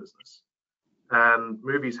popcorn business. And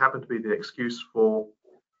movies happen to be the excuse for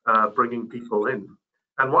bringing people in.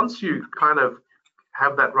 And once you kind of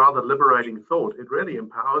have that rather liberating thought, it really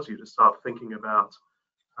empowers you to start thinking about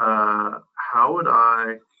how would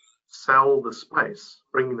I sell the space,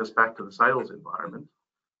 bringing this back to the sales environment.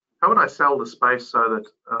 How would I sell the space so that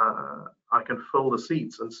I can fill the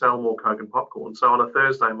seats and sell more Coke and popcorn? So on a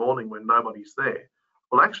Thursday morning when nobody's there,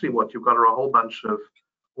 well, actually what you've got are a whole bunch of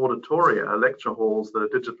auditoria, lecture halls that are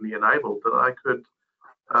digitally enabled that I could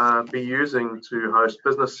be using to host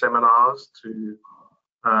business seminars, to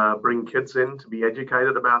bring kids in to be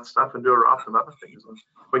educated about stuff and do a raft of other things. And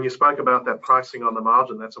when you spoke about that pricing on the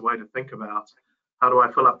margin, that's a way to think about how do I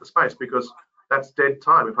fill up the space, because that's dead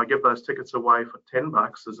time. If I give those tickets away for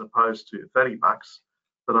 $10 as opposed to $30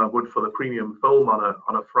 that I would for the premium film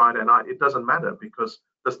on a Friday night, it doesn't matter because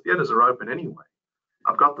the theaters are open anyway.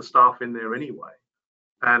 I've got the staff in there anyway.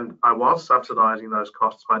 And I was subsidizing those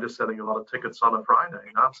costs by just selling a lot of tickets on a Friday.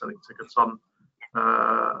 Now I'm selling tickets on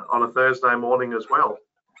a Thursday morning as well.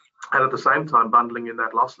 And at the same time, bundling in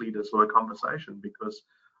that loss leader sort of conversation, because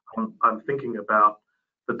I'm thinking about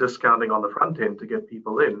the discounting on the front end to get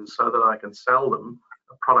people in so that I can sell them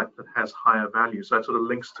a product that has higher value. So it sort of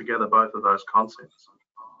links together both of those concepts.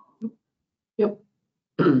 Yep.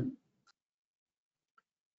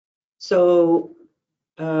 So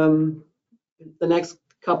the next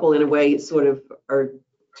couple, in a way, sort of are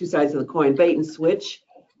two sides of the coin. Bait and switch.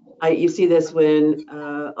 You see this when,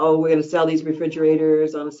 oh, we're going to sell these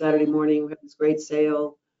refrigerators on a Saturday morning. We have this great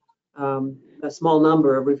sale. A small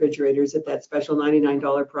number of refrigerators at that special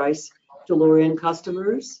 $99 price to lure in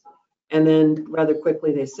customers. And then rather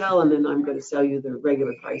quickly they sell, and then I'm going to sell you the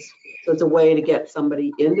regular price. So it's a way to get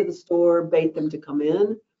somebody into the store, bait them to come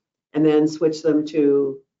in, and then switch them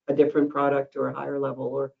to a different product or a higher level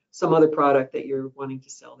or some other product that you're wanting to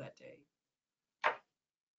sell that day.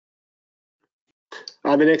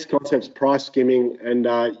 The next concept is price skimming, and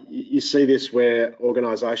you see this where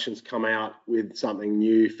organisations come out with something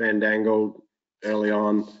new, fandangled early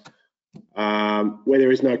on, where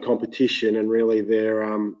there is no competition, and really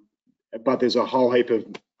but there's a whole heap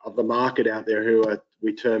of the market out there who are,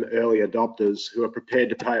 we term early adopters, who are prepared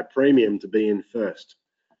to pay a premium to be in first.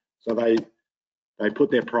 So they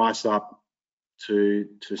put their price up to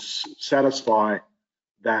satisfy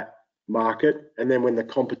that market, and then when the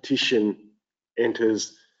competition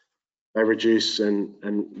enters, they reduce and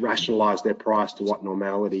rationalize their price to what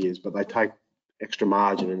normality is, but they take extra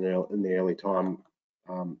margin in the early time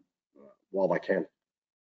while they can.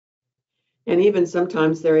 And even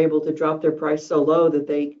sometimes they're able to drop their price so low that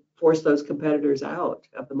they force those competitors out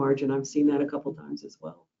of the margin. I've seen that a couple times as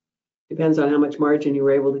well. Depends on how much margin you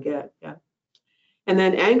were able to get. Yeah. And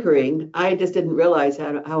then anchoring, I just didn't realize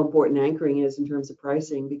how important anchoring is in terms of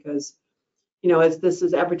pricing, because as this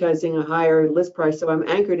is advertising a higher list price, so I'm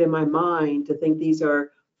anchored in my mind to think these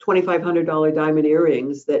are $2,500 diamond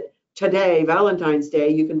earrings that today, Valentine's Day,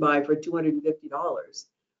 you can buy for $250. Well,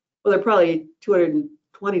 they're probably $220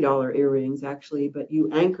 earrings actually, but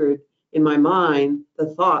you anchored in my mind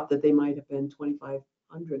the thought that they might have been $2,500.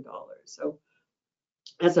 So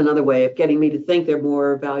that's another way of getting me to think they're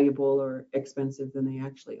more valuable or expensive than they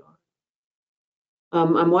actually are.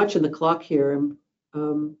 I'm watching the clock here.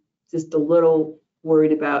 I'm just a little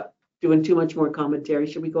worried about doing too much more commentary.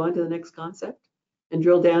 Should we go on to the next concept and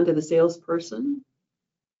drill down to the salesperson?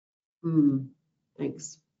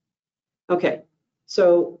 Thanks. Okay,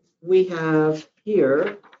 so we have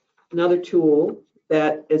here another tool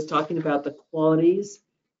that is talking about the qualities,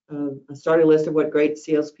 a starter list of what great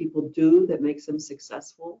salespeople do that makes them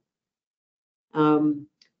successful.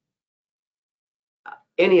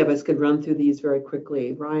 Any of us could run through these very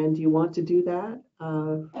quickly. Ryan, do you want to do that?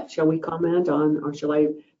 Shall we comment on, or shall I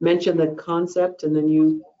mention the concept and then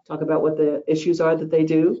you talk about what the issues are that they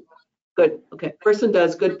do? Good. Okay. Person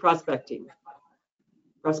does good prospecting.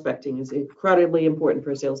 Prospecting is incredibly important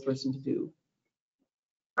for a salesperson to do.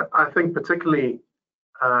 I think particularly,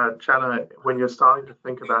 Chana, when you're starting to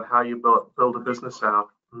think about how you build a business out,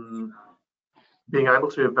 being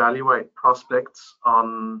able to evaluate prospects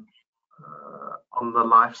on the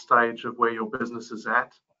life stage of where your business is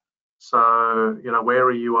at. So, where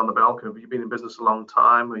are you on the bell curve? Have you been in business a long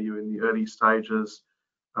time? Are you in the early stages?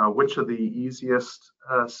 Which are the easiest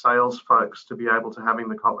sales folks to be able to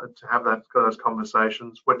have those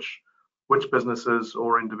conversations? Which businesses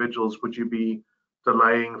or individuals would you be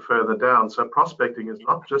delaying further down? So prospecting is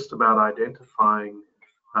not just about identifying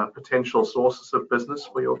potential sources of business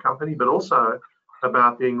for your company, but also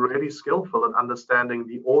about being really skillful at understanding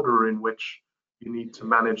the order in which you need to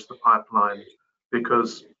manage the pipeline,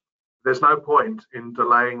 because there's no point in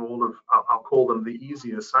delaying all of, I'll call them the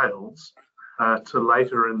easier sales, to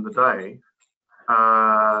later in the day.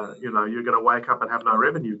 You're going to wake up and have no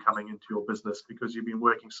revenue coming into your business because you've been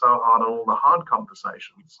working so hard on all the hard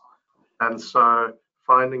conversations. And so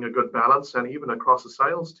finding a good balance, and even across a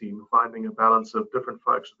sales team, finding a balance of different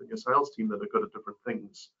folks within your sales team that are good at different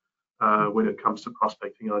things when it comes to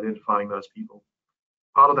prospecting and identifying those people.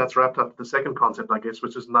 Part of that's wrapped up in the second concept, I guess,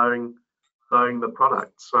 which is knowing the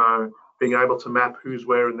product. So being able to map who's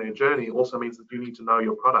where in their journey also means that you need to know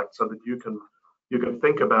your product so that you can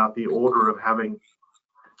think about the order of having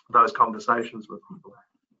those conversations with people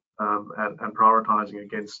and prioritizing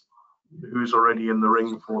against who's already in the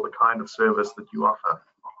ring for the kind of service that you offer.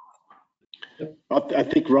 I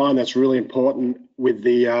think, Ryan, that's really important with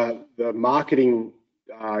the marketing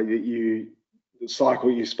the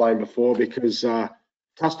cycle you explained before, because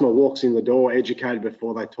customer walks in the door educated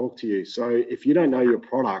before they talk to you. So if you don't know your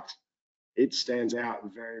product, it stands out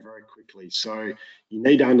very, very quickly. So you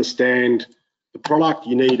need to understand the product.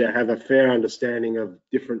 You need to have a fair understanding of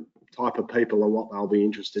different type of people and what they'll be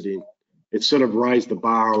interested in. It's sort of raised the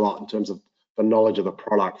bar a lot in terms of the knowledge of the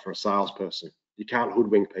product for a salesperson. You can't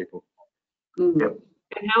hoodwink people. Yep.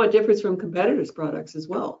 And how it differs from competitors' products as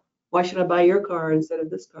well. Why should I buy your car instead of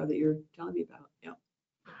this car that you're telling me about? Yeah.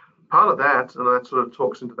 part of that, and that sort of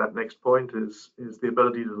talks into that next point, is the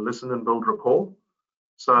ability to listen and build rapport.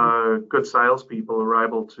 So good salespeople are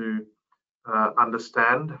able to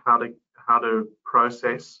understand how to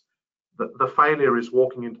process. The failure is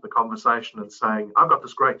walking into the conversation and saying, I've got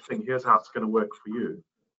this great thing, here's how it's going to work for you.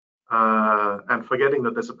 And forgetting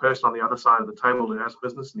that there's a person on the other side of the table who has a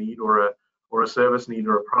business need or a service need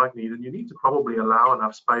or a product need, and you need to probably allow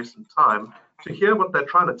enough space and time to hear what they're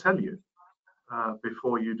trying to tell you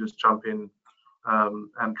before you just jump in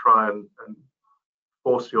and try and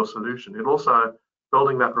force your solution. It also,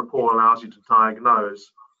 building that rapport allows you to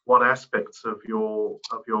diagnose what aspects of your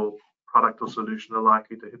product or solution are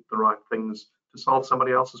likely to hit the right things to solve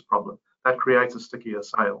somebody else's problem. That creates a stickier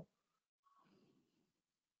sale.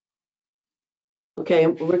 Okay,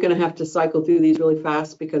 we're going to have to cycle through these really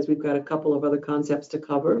fast because we've got a couple of other concepts to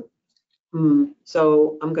cover.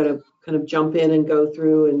 So I'm going to kind of jump in and go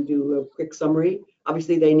through and do a quick summary.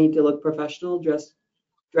 Obviously, they need to look professional,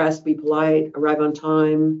 dress, be polite, arrive on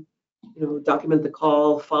time, document the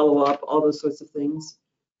call, follow up, all those sorts of things.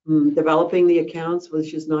 Developing the accounts,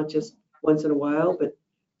 which is not just once in a while, but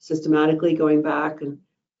systematically going back and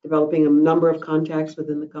developing a number of contacts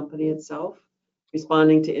within the company itself.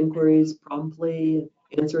 Responding to inquiries promptly,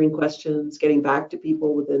 answering questions, getting back to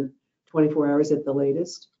people within 24 hours at the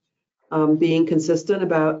latest. Being consistent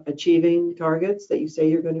about achieving targets that you say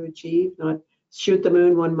you're going to achieve, not shoot the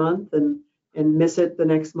moon one month and miss it the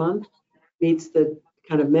next month. Meets the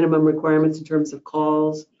kind of minimum requirements in terms of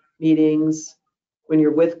calls, meetings, when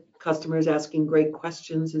you're with customers asking great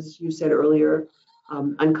questions, as you said earlier.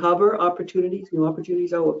 Uncover opportunities, new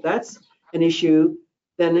opportunities. Oh, if that's an issue,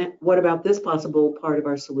 then what about this possible part of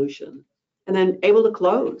our solution? And then able to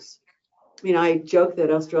close. I mean, I joke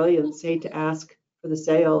that Australians hate to ask for the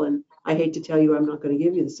sale, and I hate to tell you I'm not going to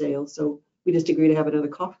give you the sale, so we just agree to have another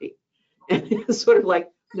coffee. And it's sort of like,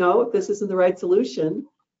 no, if this isn't the right solution,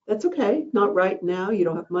 that's okay. Not right now. You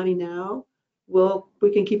don't have money now. Well,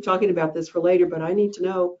 we can keep talking about this for later, but I need to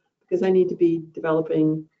know because I need to be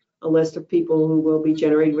developing a list of people who will be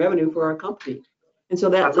generating revenue for our company. And so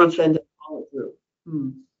that leads then to follow through.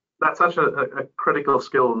 That's such a critical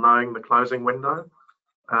skill, knowing the closing window,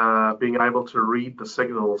 being able to read the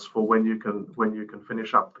signals for when you can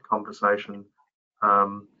finish up the conversation.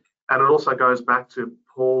 And it also goes back to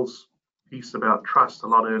Paul's piece about trust a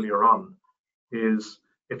lot earlier on, is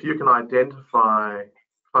if you can identify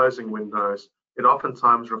closing windows, it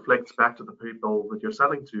oftentimes reflects back to the people that you're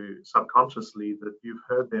selling to subconsciously that you've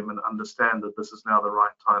heard them and understand that this is now the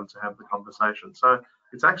right time to have the conversation. So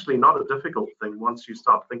it's actually not a difficult thing once you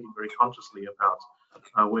start thinking very consciously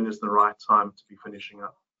about when is the right time to be finishing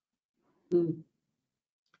up.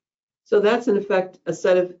 So that's in effect a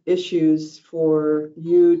set of issues for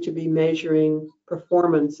you to be measuring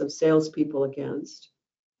performance of salespeople against.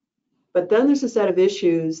 But then there's a set of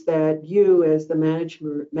issues that you as the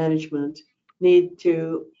management need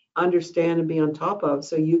to understand and be on top of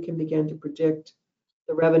so you can begin to predict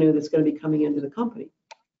the revenue that's going to be coming into the company.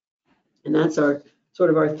 And that's our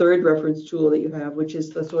sort of our third reference tool that you have, which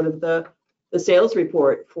is the sort of the sales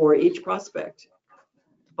report for each prospect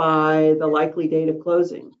by the likely date of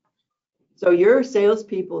closing. So your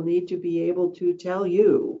salespeople need to be able to tell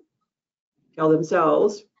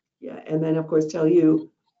themselves, and then of course tell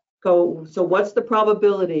you, so what's the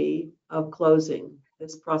probability of closing?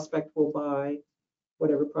 This prospect will buy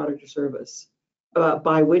whatever product or service.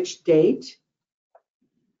 By which date?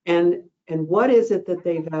 And what is it that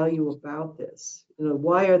they value about this?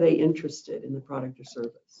 Why are they interested in the product or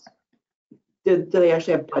service? Do they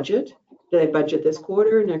actually have budget? Do they budget this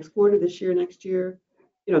quarter, next quarter, this year, next year?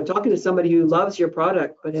 Talking to somebody who loves your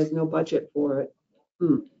product but has no budget for it.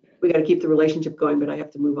 We got to keep the relationship going, but I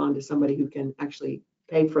have to move on to somebody who can actually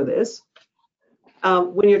pay for this.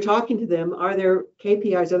 When you're talking to them, are there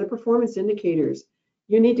KPIs, are there performance indicators?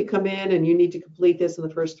 You need to come in and you need to complete this in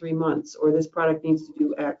the first 3 months, or this product needs to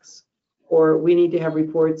do X, or we need to have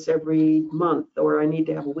reports every month, or I need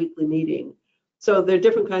to have a weekly meeting. So there are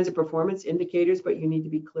different kinds of performance indicators, but you need to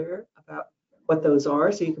be clear about what those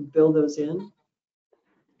are so you can build those in.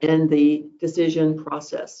 And the decision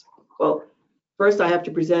process. Well, first I have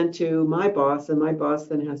to present to my boss, and my boss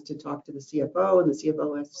then has to talk to the CFO, and the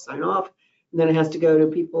CFO has to sign off, and then it has to go to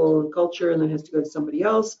people and culture, and then it has to go to somebody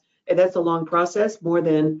else. And that's a long process, more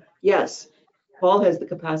than, yes, Paul has the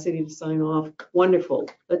capacity to sign off. Wonderful,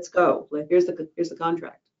 let's go. Here's the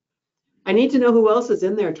contract. I need to know who else is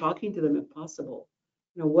in there talking to them if possible.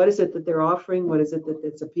 What is it that they're offering? What is it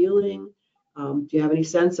that's appealing? Do you have any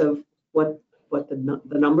sense of what the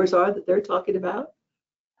numbers are that they're talking about?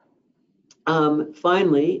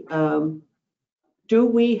 Finally, do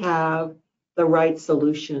we have the right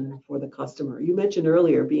solution for the customer. You mentioned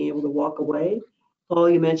earlier being able to walk away. Paul,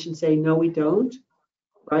 you mentioned saying, no, we don't.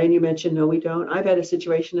 Ryan, you mentioned, no, we don't. I've had a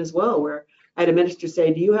situation as well where I had a minister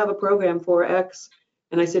say, do you have a program for X?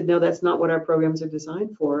 And I said, no, that's not what our programs are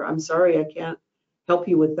designed for. I'm sorry, I can't help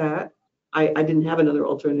you with that. I didn't have another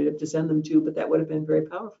alternative to send them to, but that would have been very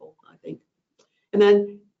powerful, I think. And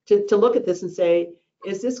then to look at this and say,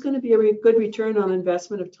 is this going to be a good return on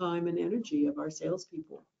investment of time and energy of our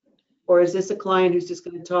salespeople? Or is this a client who's just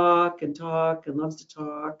going to talk and talk and loves to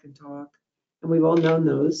talk and talk? And we've all known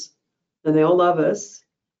those, and they all love us,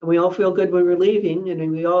 and we all feel good when we're leaving, and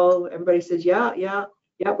then everybody says, yeah,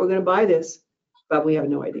 we're going to buy this, but we have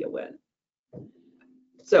no idea when.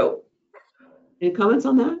 So, any comments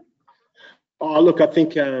on that? Oh, look, I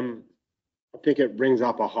think it brings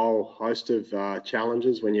up a whole host of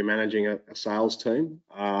challenges when you're managing a sales team,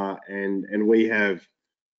 and we have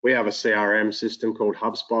a CRM system called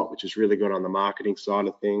HubSpot, which is really good on the marketing side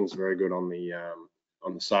of things, very good on the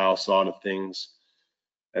sales side of things,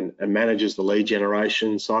 and manages the lead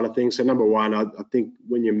generation side of things. So number one, I think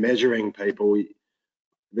when you're measuring people,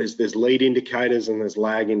 there's lead indicators and there's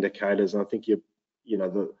lag indicators, and I think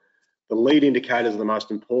the lead indicators are the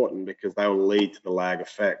most important because they will lead to the lag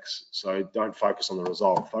effects. So don't focus on the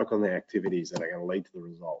result, focus on the activities that are going to lead to the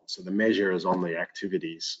result. So the measure is on the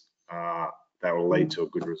activities that will lead to a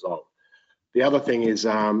good result. The other thing is,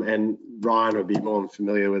 and Ryan would be more than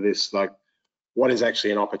familiar with this, like what is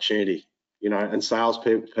actually an opportunity, and sales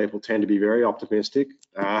people tend to be very optimistic.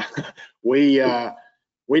 We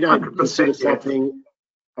don't consider something.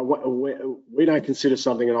 We don't consider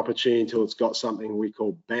something an opportunity until it's got something we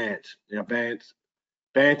call BANT. Now,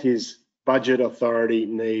 BANT is budget, authority,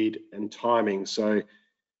 need, and timing. So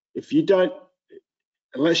if you don't,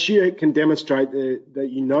 unless you can demonstrate that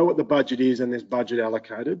you know what the budget is and there's budget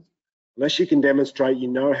allocated, unless you can demonstrate you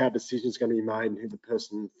know how decisions are going to be made and who the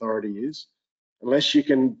person in authority is, unless you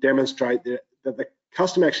can demonstrate that the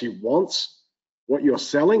customer actually wants what you're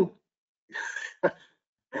selling,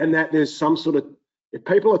 and that there's some sort of, if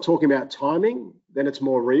people are talking about timing, then it's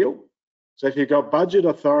more real. So if you've got budget,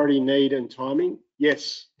 authority, need, and timing,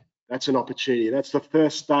 yes, that's an opportunity. That's the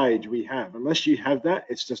first stage we have. Unless you have that,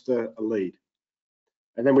 it's just a lead.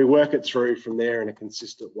 And then we work it through from there in a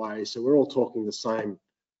consistent way. So we're all talking the same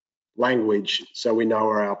language, so we know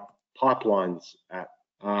where our pipeline's at.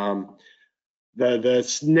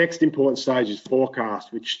 The next important stage is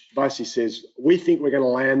forecast, which basically says, we think we're going to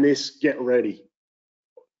land this, get ready.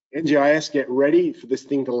 NGIS, get ready for this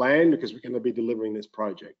thing to land because we're going to be delivering this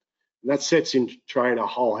project. And that sets in train a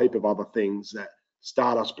whole heap of other things that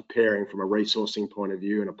start us preparing from a resourcing point of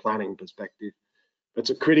view and a planning perspective. It's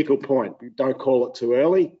a critical point. Don't call it too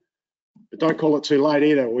early, but don't call it too late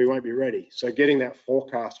either, we won't be ready. So getting that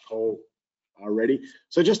forecast call ready.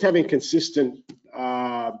 So just having consistent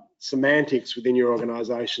semantics within your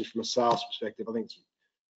organization from a sales perspective, I think it's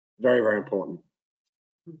very, very important.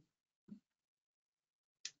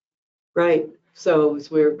 Right. So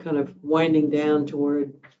as we're kind of winding down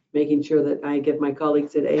toward making sure that I give my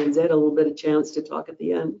colleagues at ANZ a little bit of chance to talk at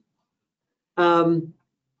the end.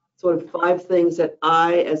 Sort of 5 things that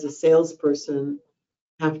I, as a salesperson,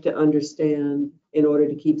 have to understand in order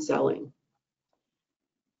to keep selling.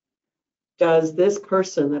 Does this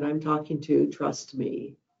person that I'm talking to trust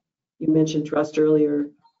me? You mentioned trust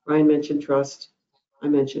earlier. Ryan mentioned trust. I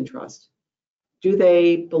mentioned trust. Do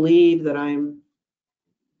they believe that I'm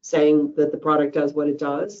saying that the product does what it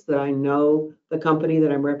does, that I know the company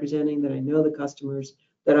that I'm representing, that I know the customers,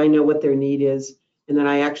 that I know what their need is, and that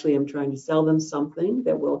I actually am trying to sell them something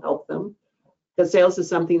that will help them? Because sales is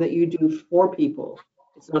something that you do for people.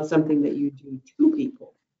 It's not something that you do to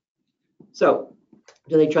people. So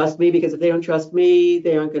do they trust me? Because if they don't trust me,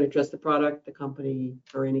 they aren't going to trust the product, the company,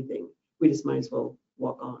 or anything. We just might as well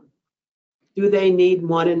walk on. Do they need,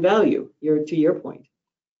 want, and value? To your point.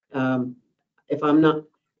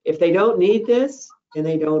 If they don't need this and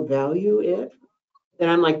they don't value it, then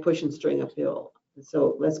I'm like pushing string uphill.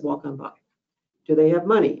 So let's walk on by. Do they have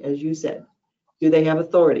money, as you said? Do they have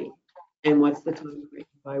authority? And what's the time frame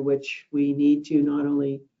by which we need to not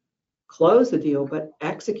only close the deal, but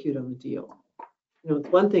execute on the deal? It's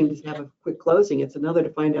one thing to have a quick closing. It's another to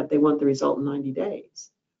find out they want the result in 90 days.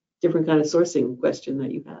 Different kind of sourcing question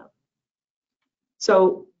that you have.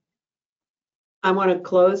 So I want to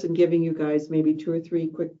close in giving you guys maybe 2 or 3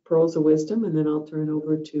 quick pearls of wisdom, and then I'll turn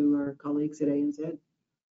over to our colleagues at ANZ.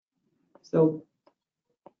 So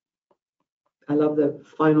I love the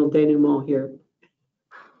final denouement here.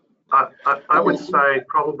 I would say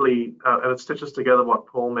probably, and it stitches together what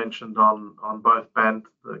Paul mentioned on both BANT,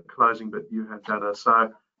 the closing bit you had, Jana.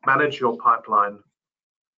 So manage your pipeline.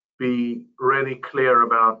 be really clear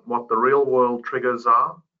about what the real world triggers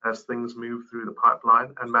are as things move through the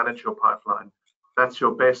pipeline, and manage your pipeline. That's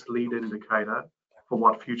your best lead indicator for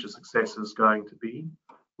what future success is going to be,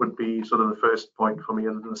 would be sort of the first point for me.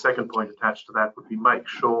 And the second point attached to that would be make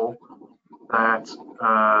sure that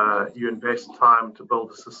you invest time to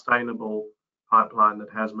build a sustainable pipeline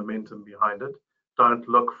that has momentum behind it. Don't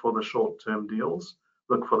look for the short-term deals.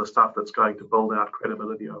 Look for the stuff that's going to build out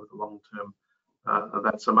credibility over the long term.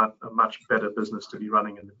 That's a much better business to be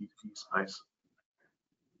running in the B2B space.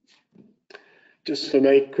 Just for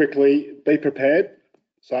me, quickly, be prepared.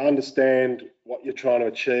 So understand what you're trying to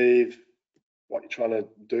achieve, what you're trying to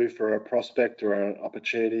do for a prospect or an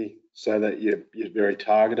opportunity, so that you're very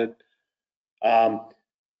targeted.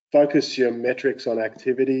 Focus your metrics on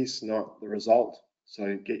activities, not the result.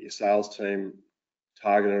 So get your sales team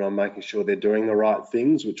targeted on making sure they're doing the right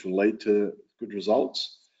things, which will lead to good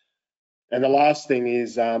results. And the last thing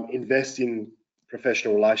is invest in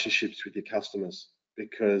professional relationships with your customers,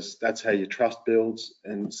 because that's how your trust builds,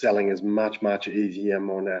 and selling is much, much easier and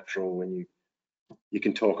more natural when you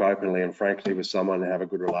can talk openly and frankly with someone and have a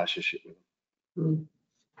good relationship with them.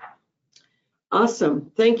 Awesome.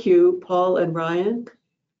 Thank you, Paul and Ryan.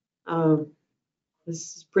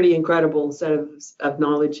 This is pretty incredible set of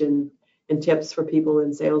knowledge and tips for people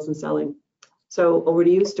in sales and selling. So over to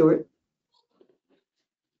you, Stuart.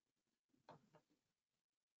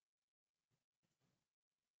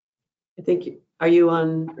 I think, are you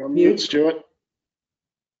on mute, Stuart?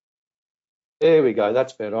 There we go.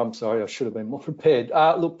 That's better. I'm sorry. I should have been more prepared.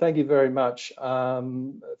 Look, thank you very much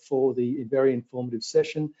for the very informative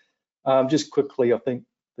session. Just quickly, I think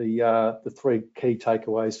the three key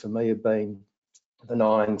takeaways for me have been the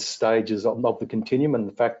 9 stages of the continuum, and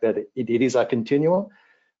the fact that it is a continuum.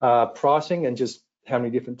 Pricing, and just how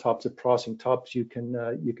many different types of pricing types you can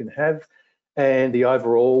have. And the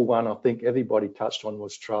overall one, I think everybody touched on,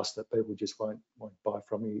 was trust, that people just won't buy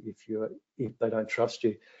from you if they don't trust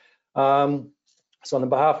you. So on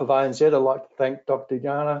behalf of ANZ, I'd like to thank Dr.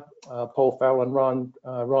 Jana, Paul Farrell and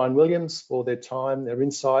Ryan Williams for their time, their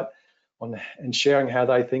insight and sharing how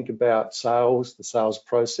they think about sales, the sales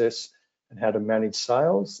process, and how to manage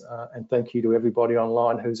sales. And thank you to everybody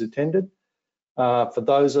online who's attended. For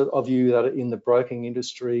those of you that are in the broking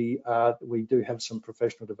industry, we do have some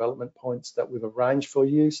professional development points that we've arranged for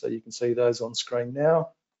you, so you can see those on screen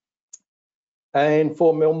now. And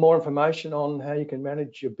for more information on how you can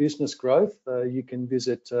manage your business growth, you can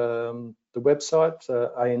visit the website,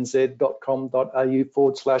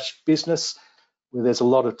 anz.com.au/business, where there's a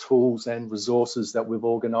lot of tools and resources that we've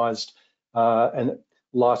organised and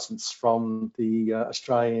licensed from the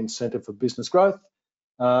Australian Centre for Business Growth.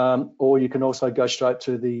 Or you can also go straight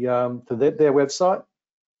to their website,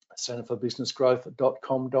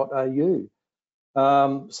 centreforbusinessgrowth.com.au.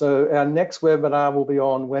 So our next webinar will be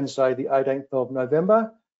on Wednesday, the 18th of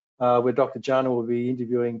November, where Dr. Jana will be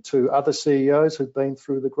interviewing 2 other CEOs who've been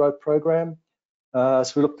through the growth program.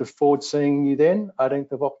 So we look forward to seeing you then,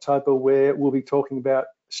 18th of October, where we'll be talking about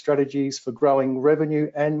strategies for growing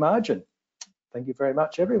revenue and margin. Thank you very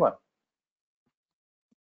much, everyone.